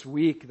anyone this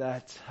week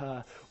that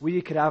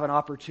we could have an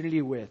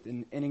opportunity with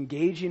in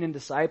engaging in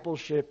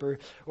discipleship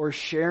or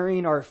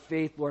sharing our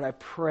faith, Lord, I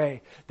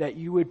pray that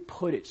you would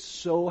put it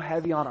so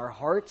heavy on our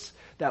hearts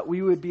that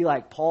we would be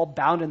like Paul,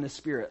 bound in the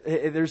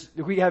Spirit.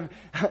 We have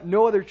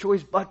no other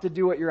choice but to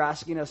do what you're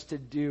asking us to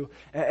do.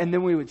 And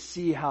then we would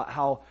see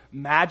how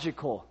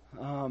magical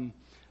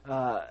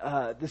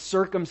the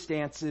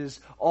circumstances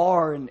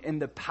are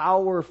and the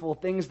powerful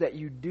things that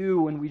you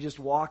do when we just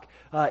walk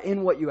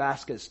in what you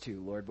ask us to,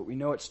 Lord. But we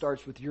know it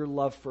starts with your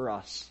love for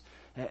us,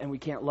 and we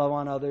can't love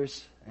on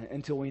others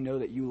until we know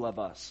that you love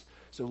us.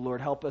 So,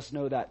 Lord, help us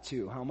know that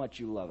too, how much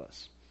you love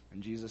us.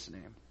 In Jesus'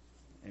 name,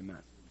 amen.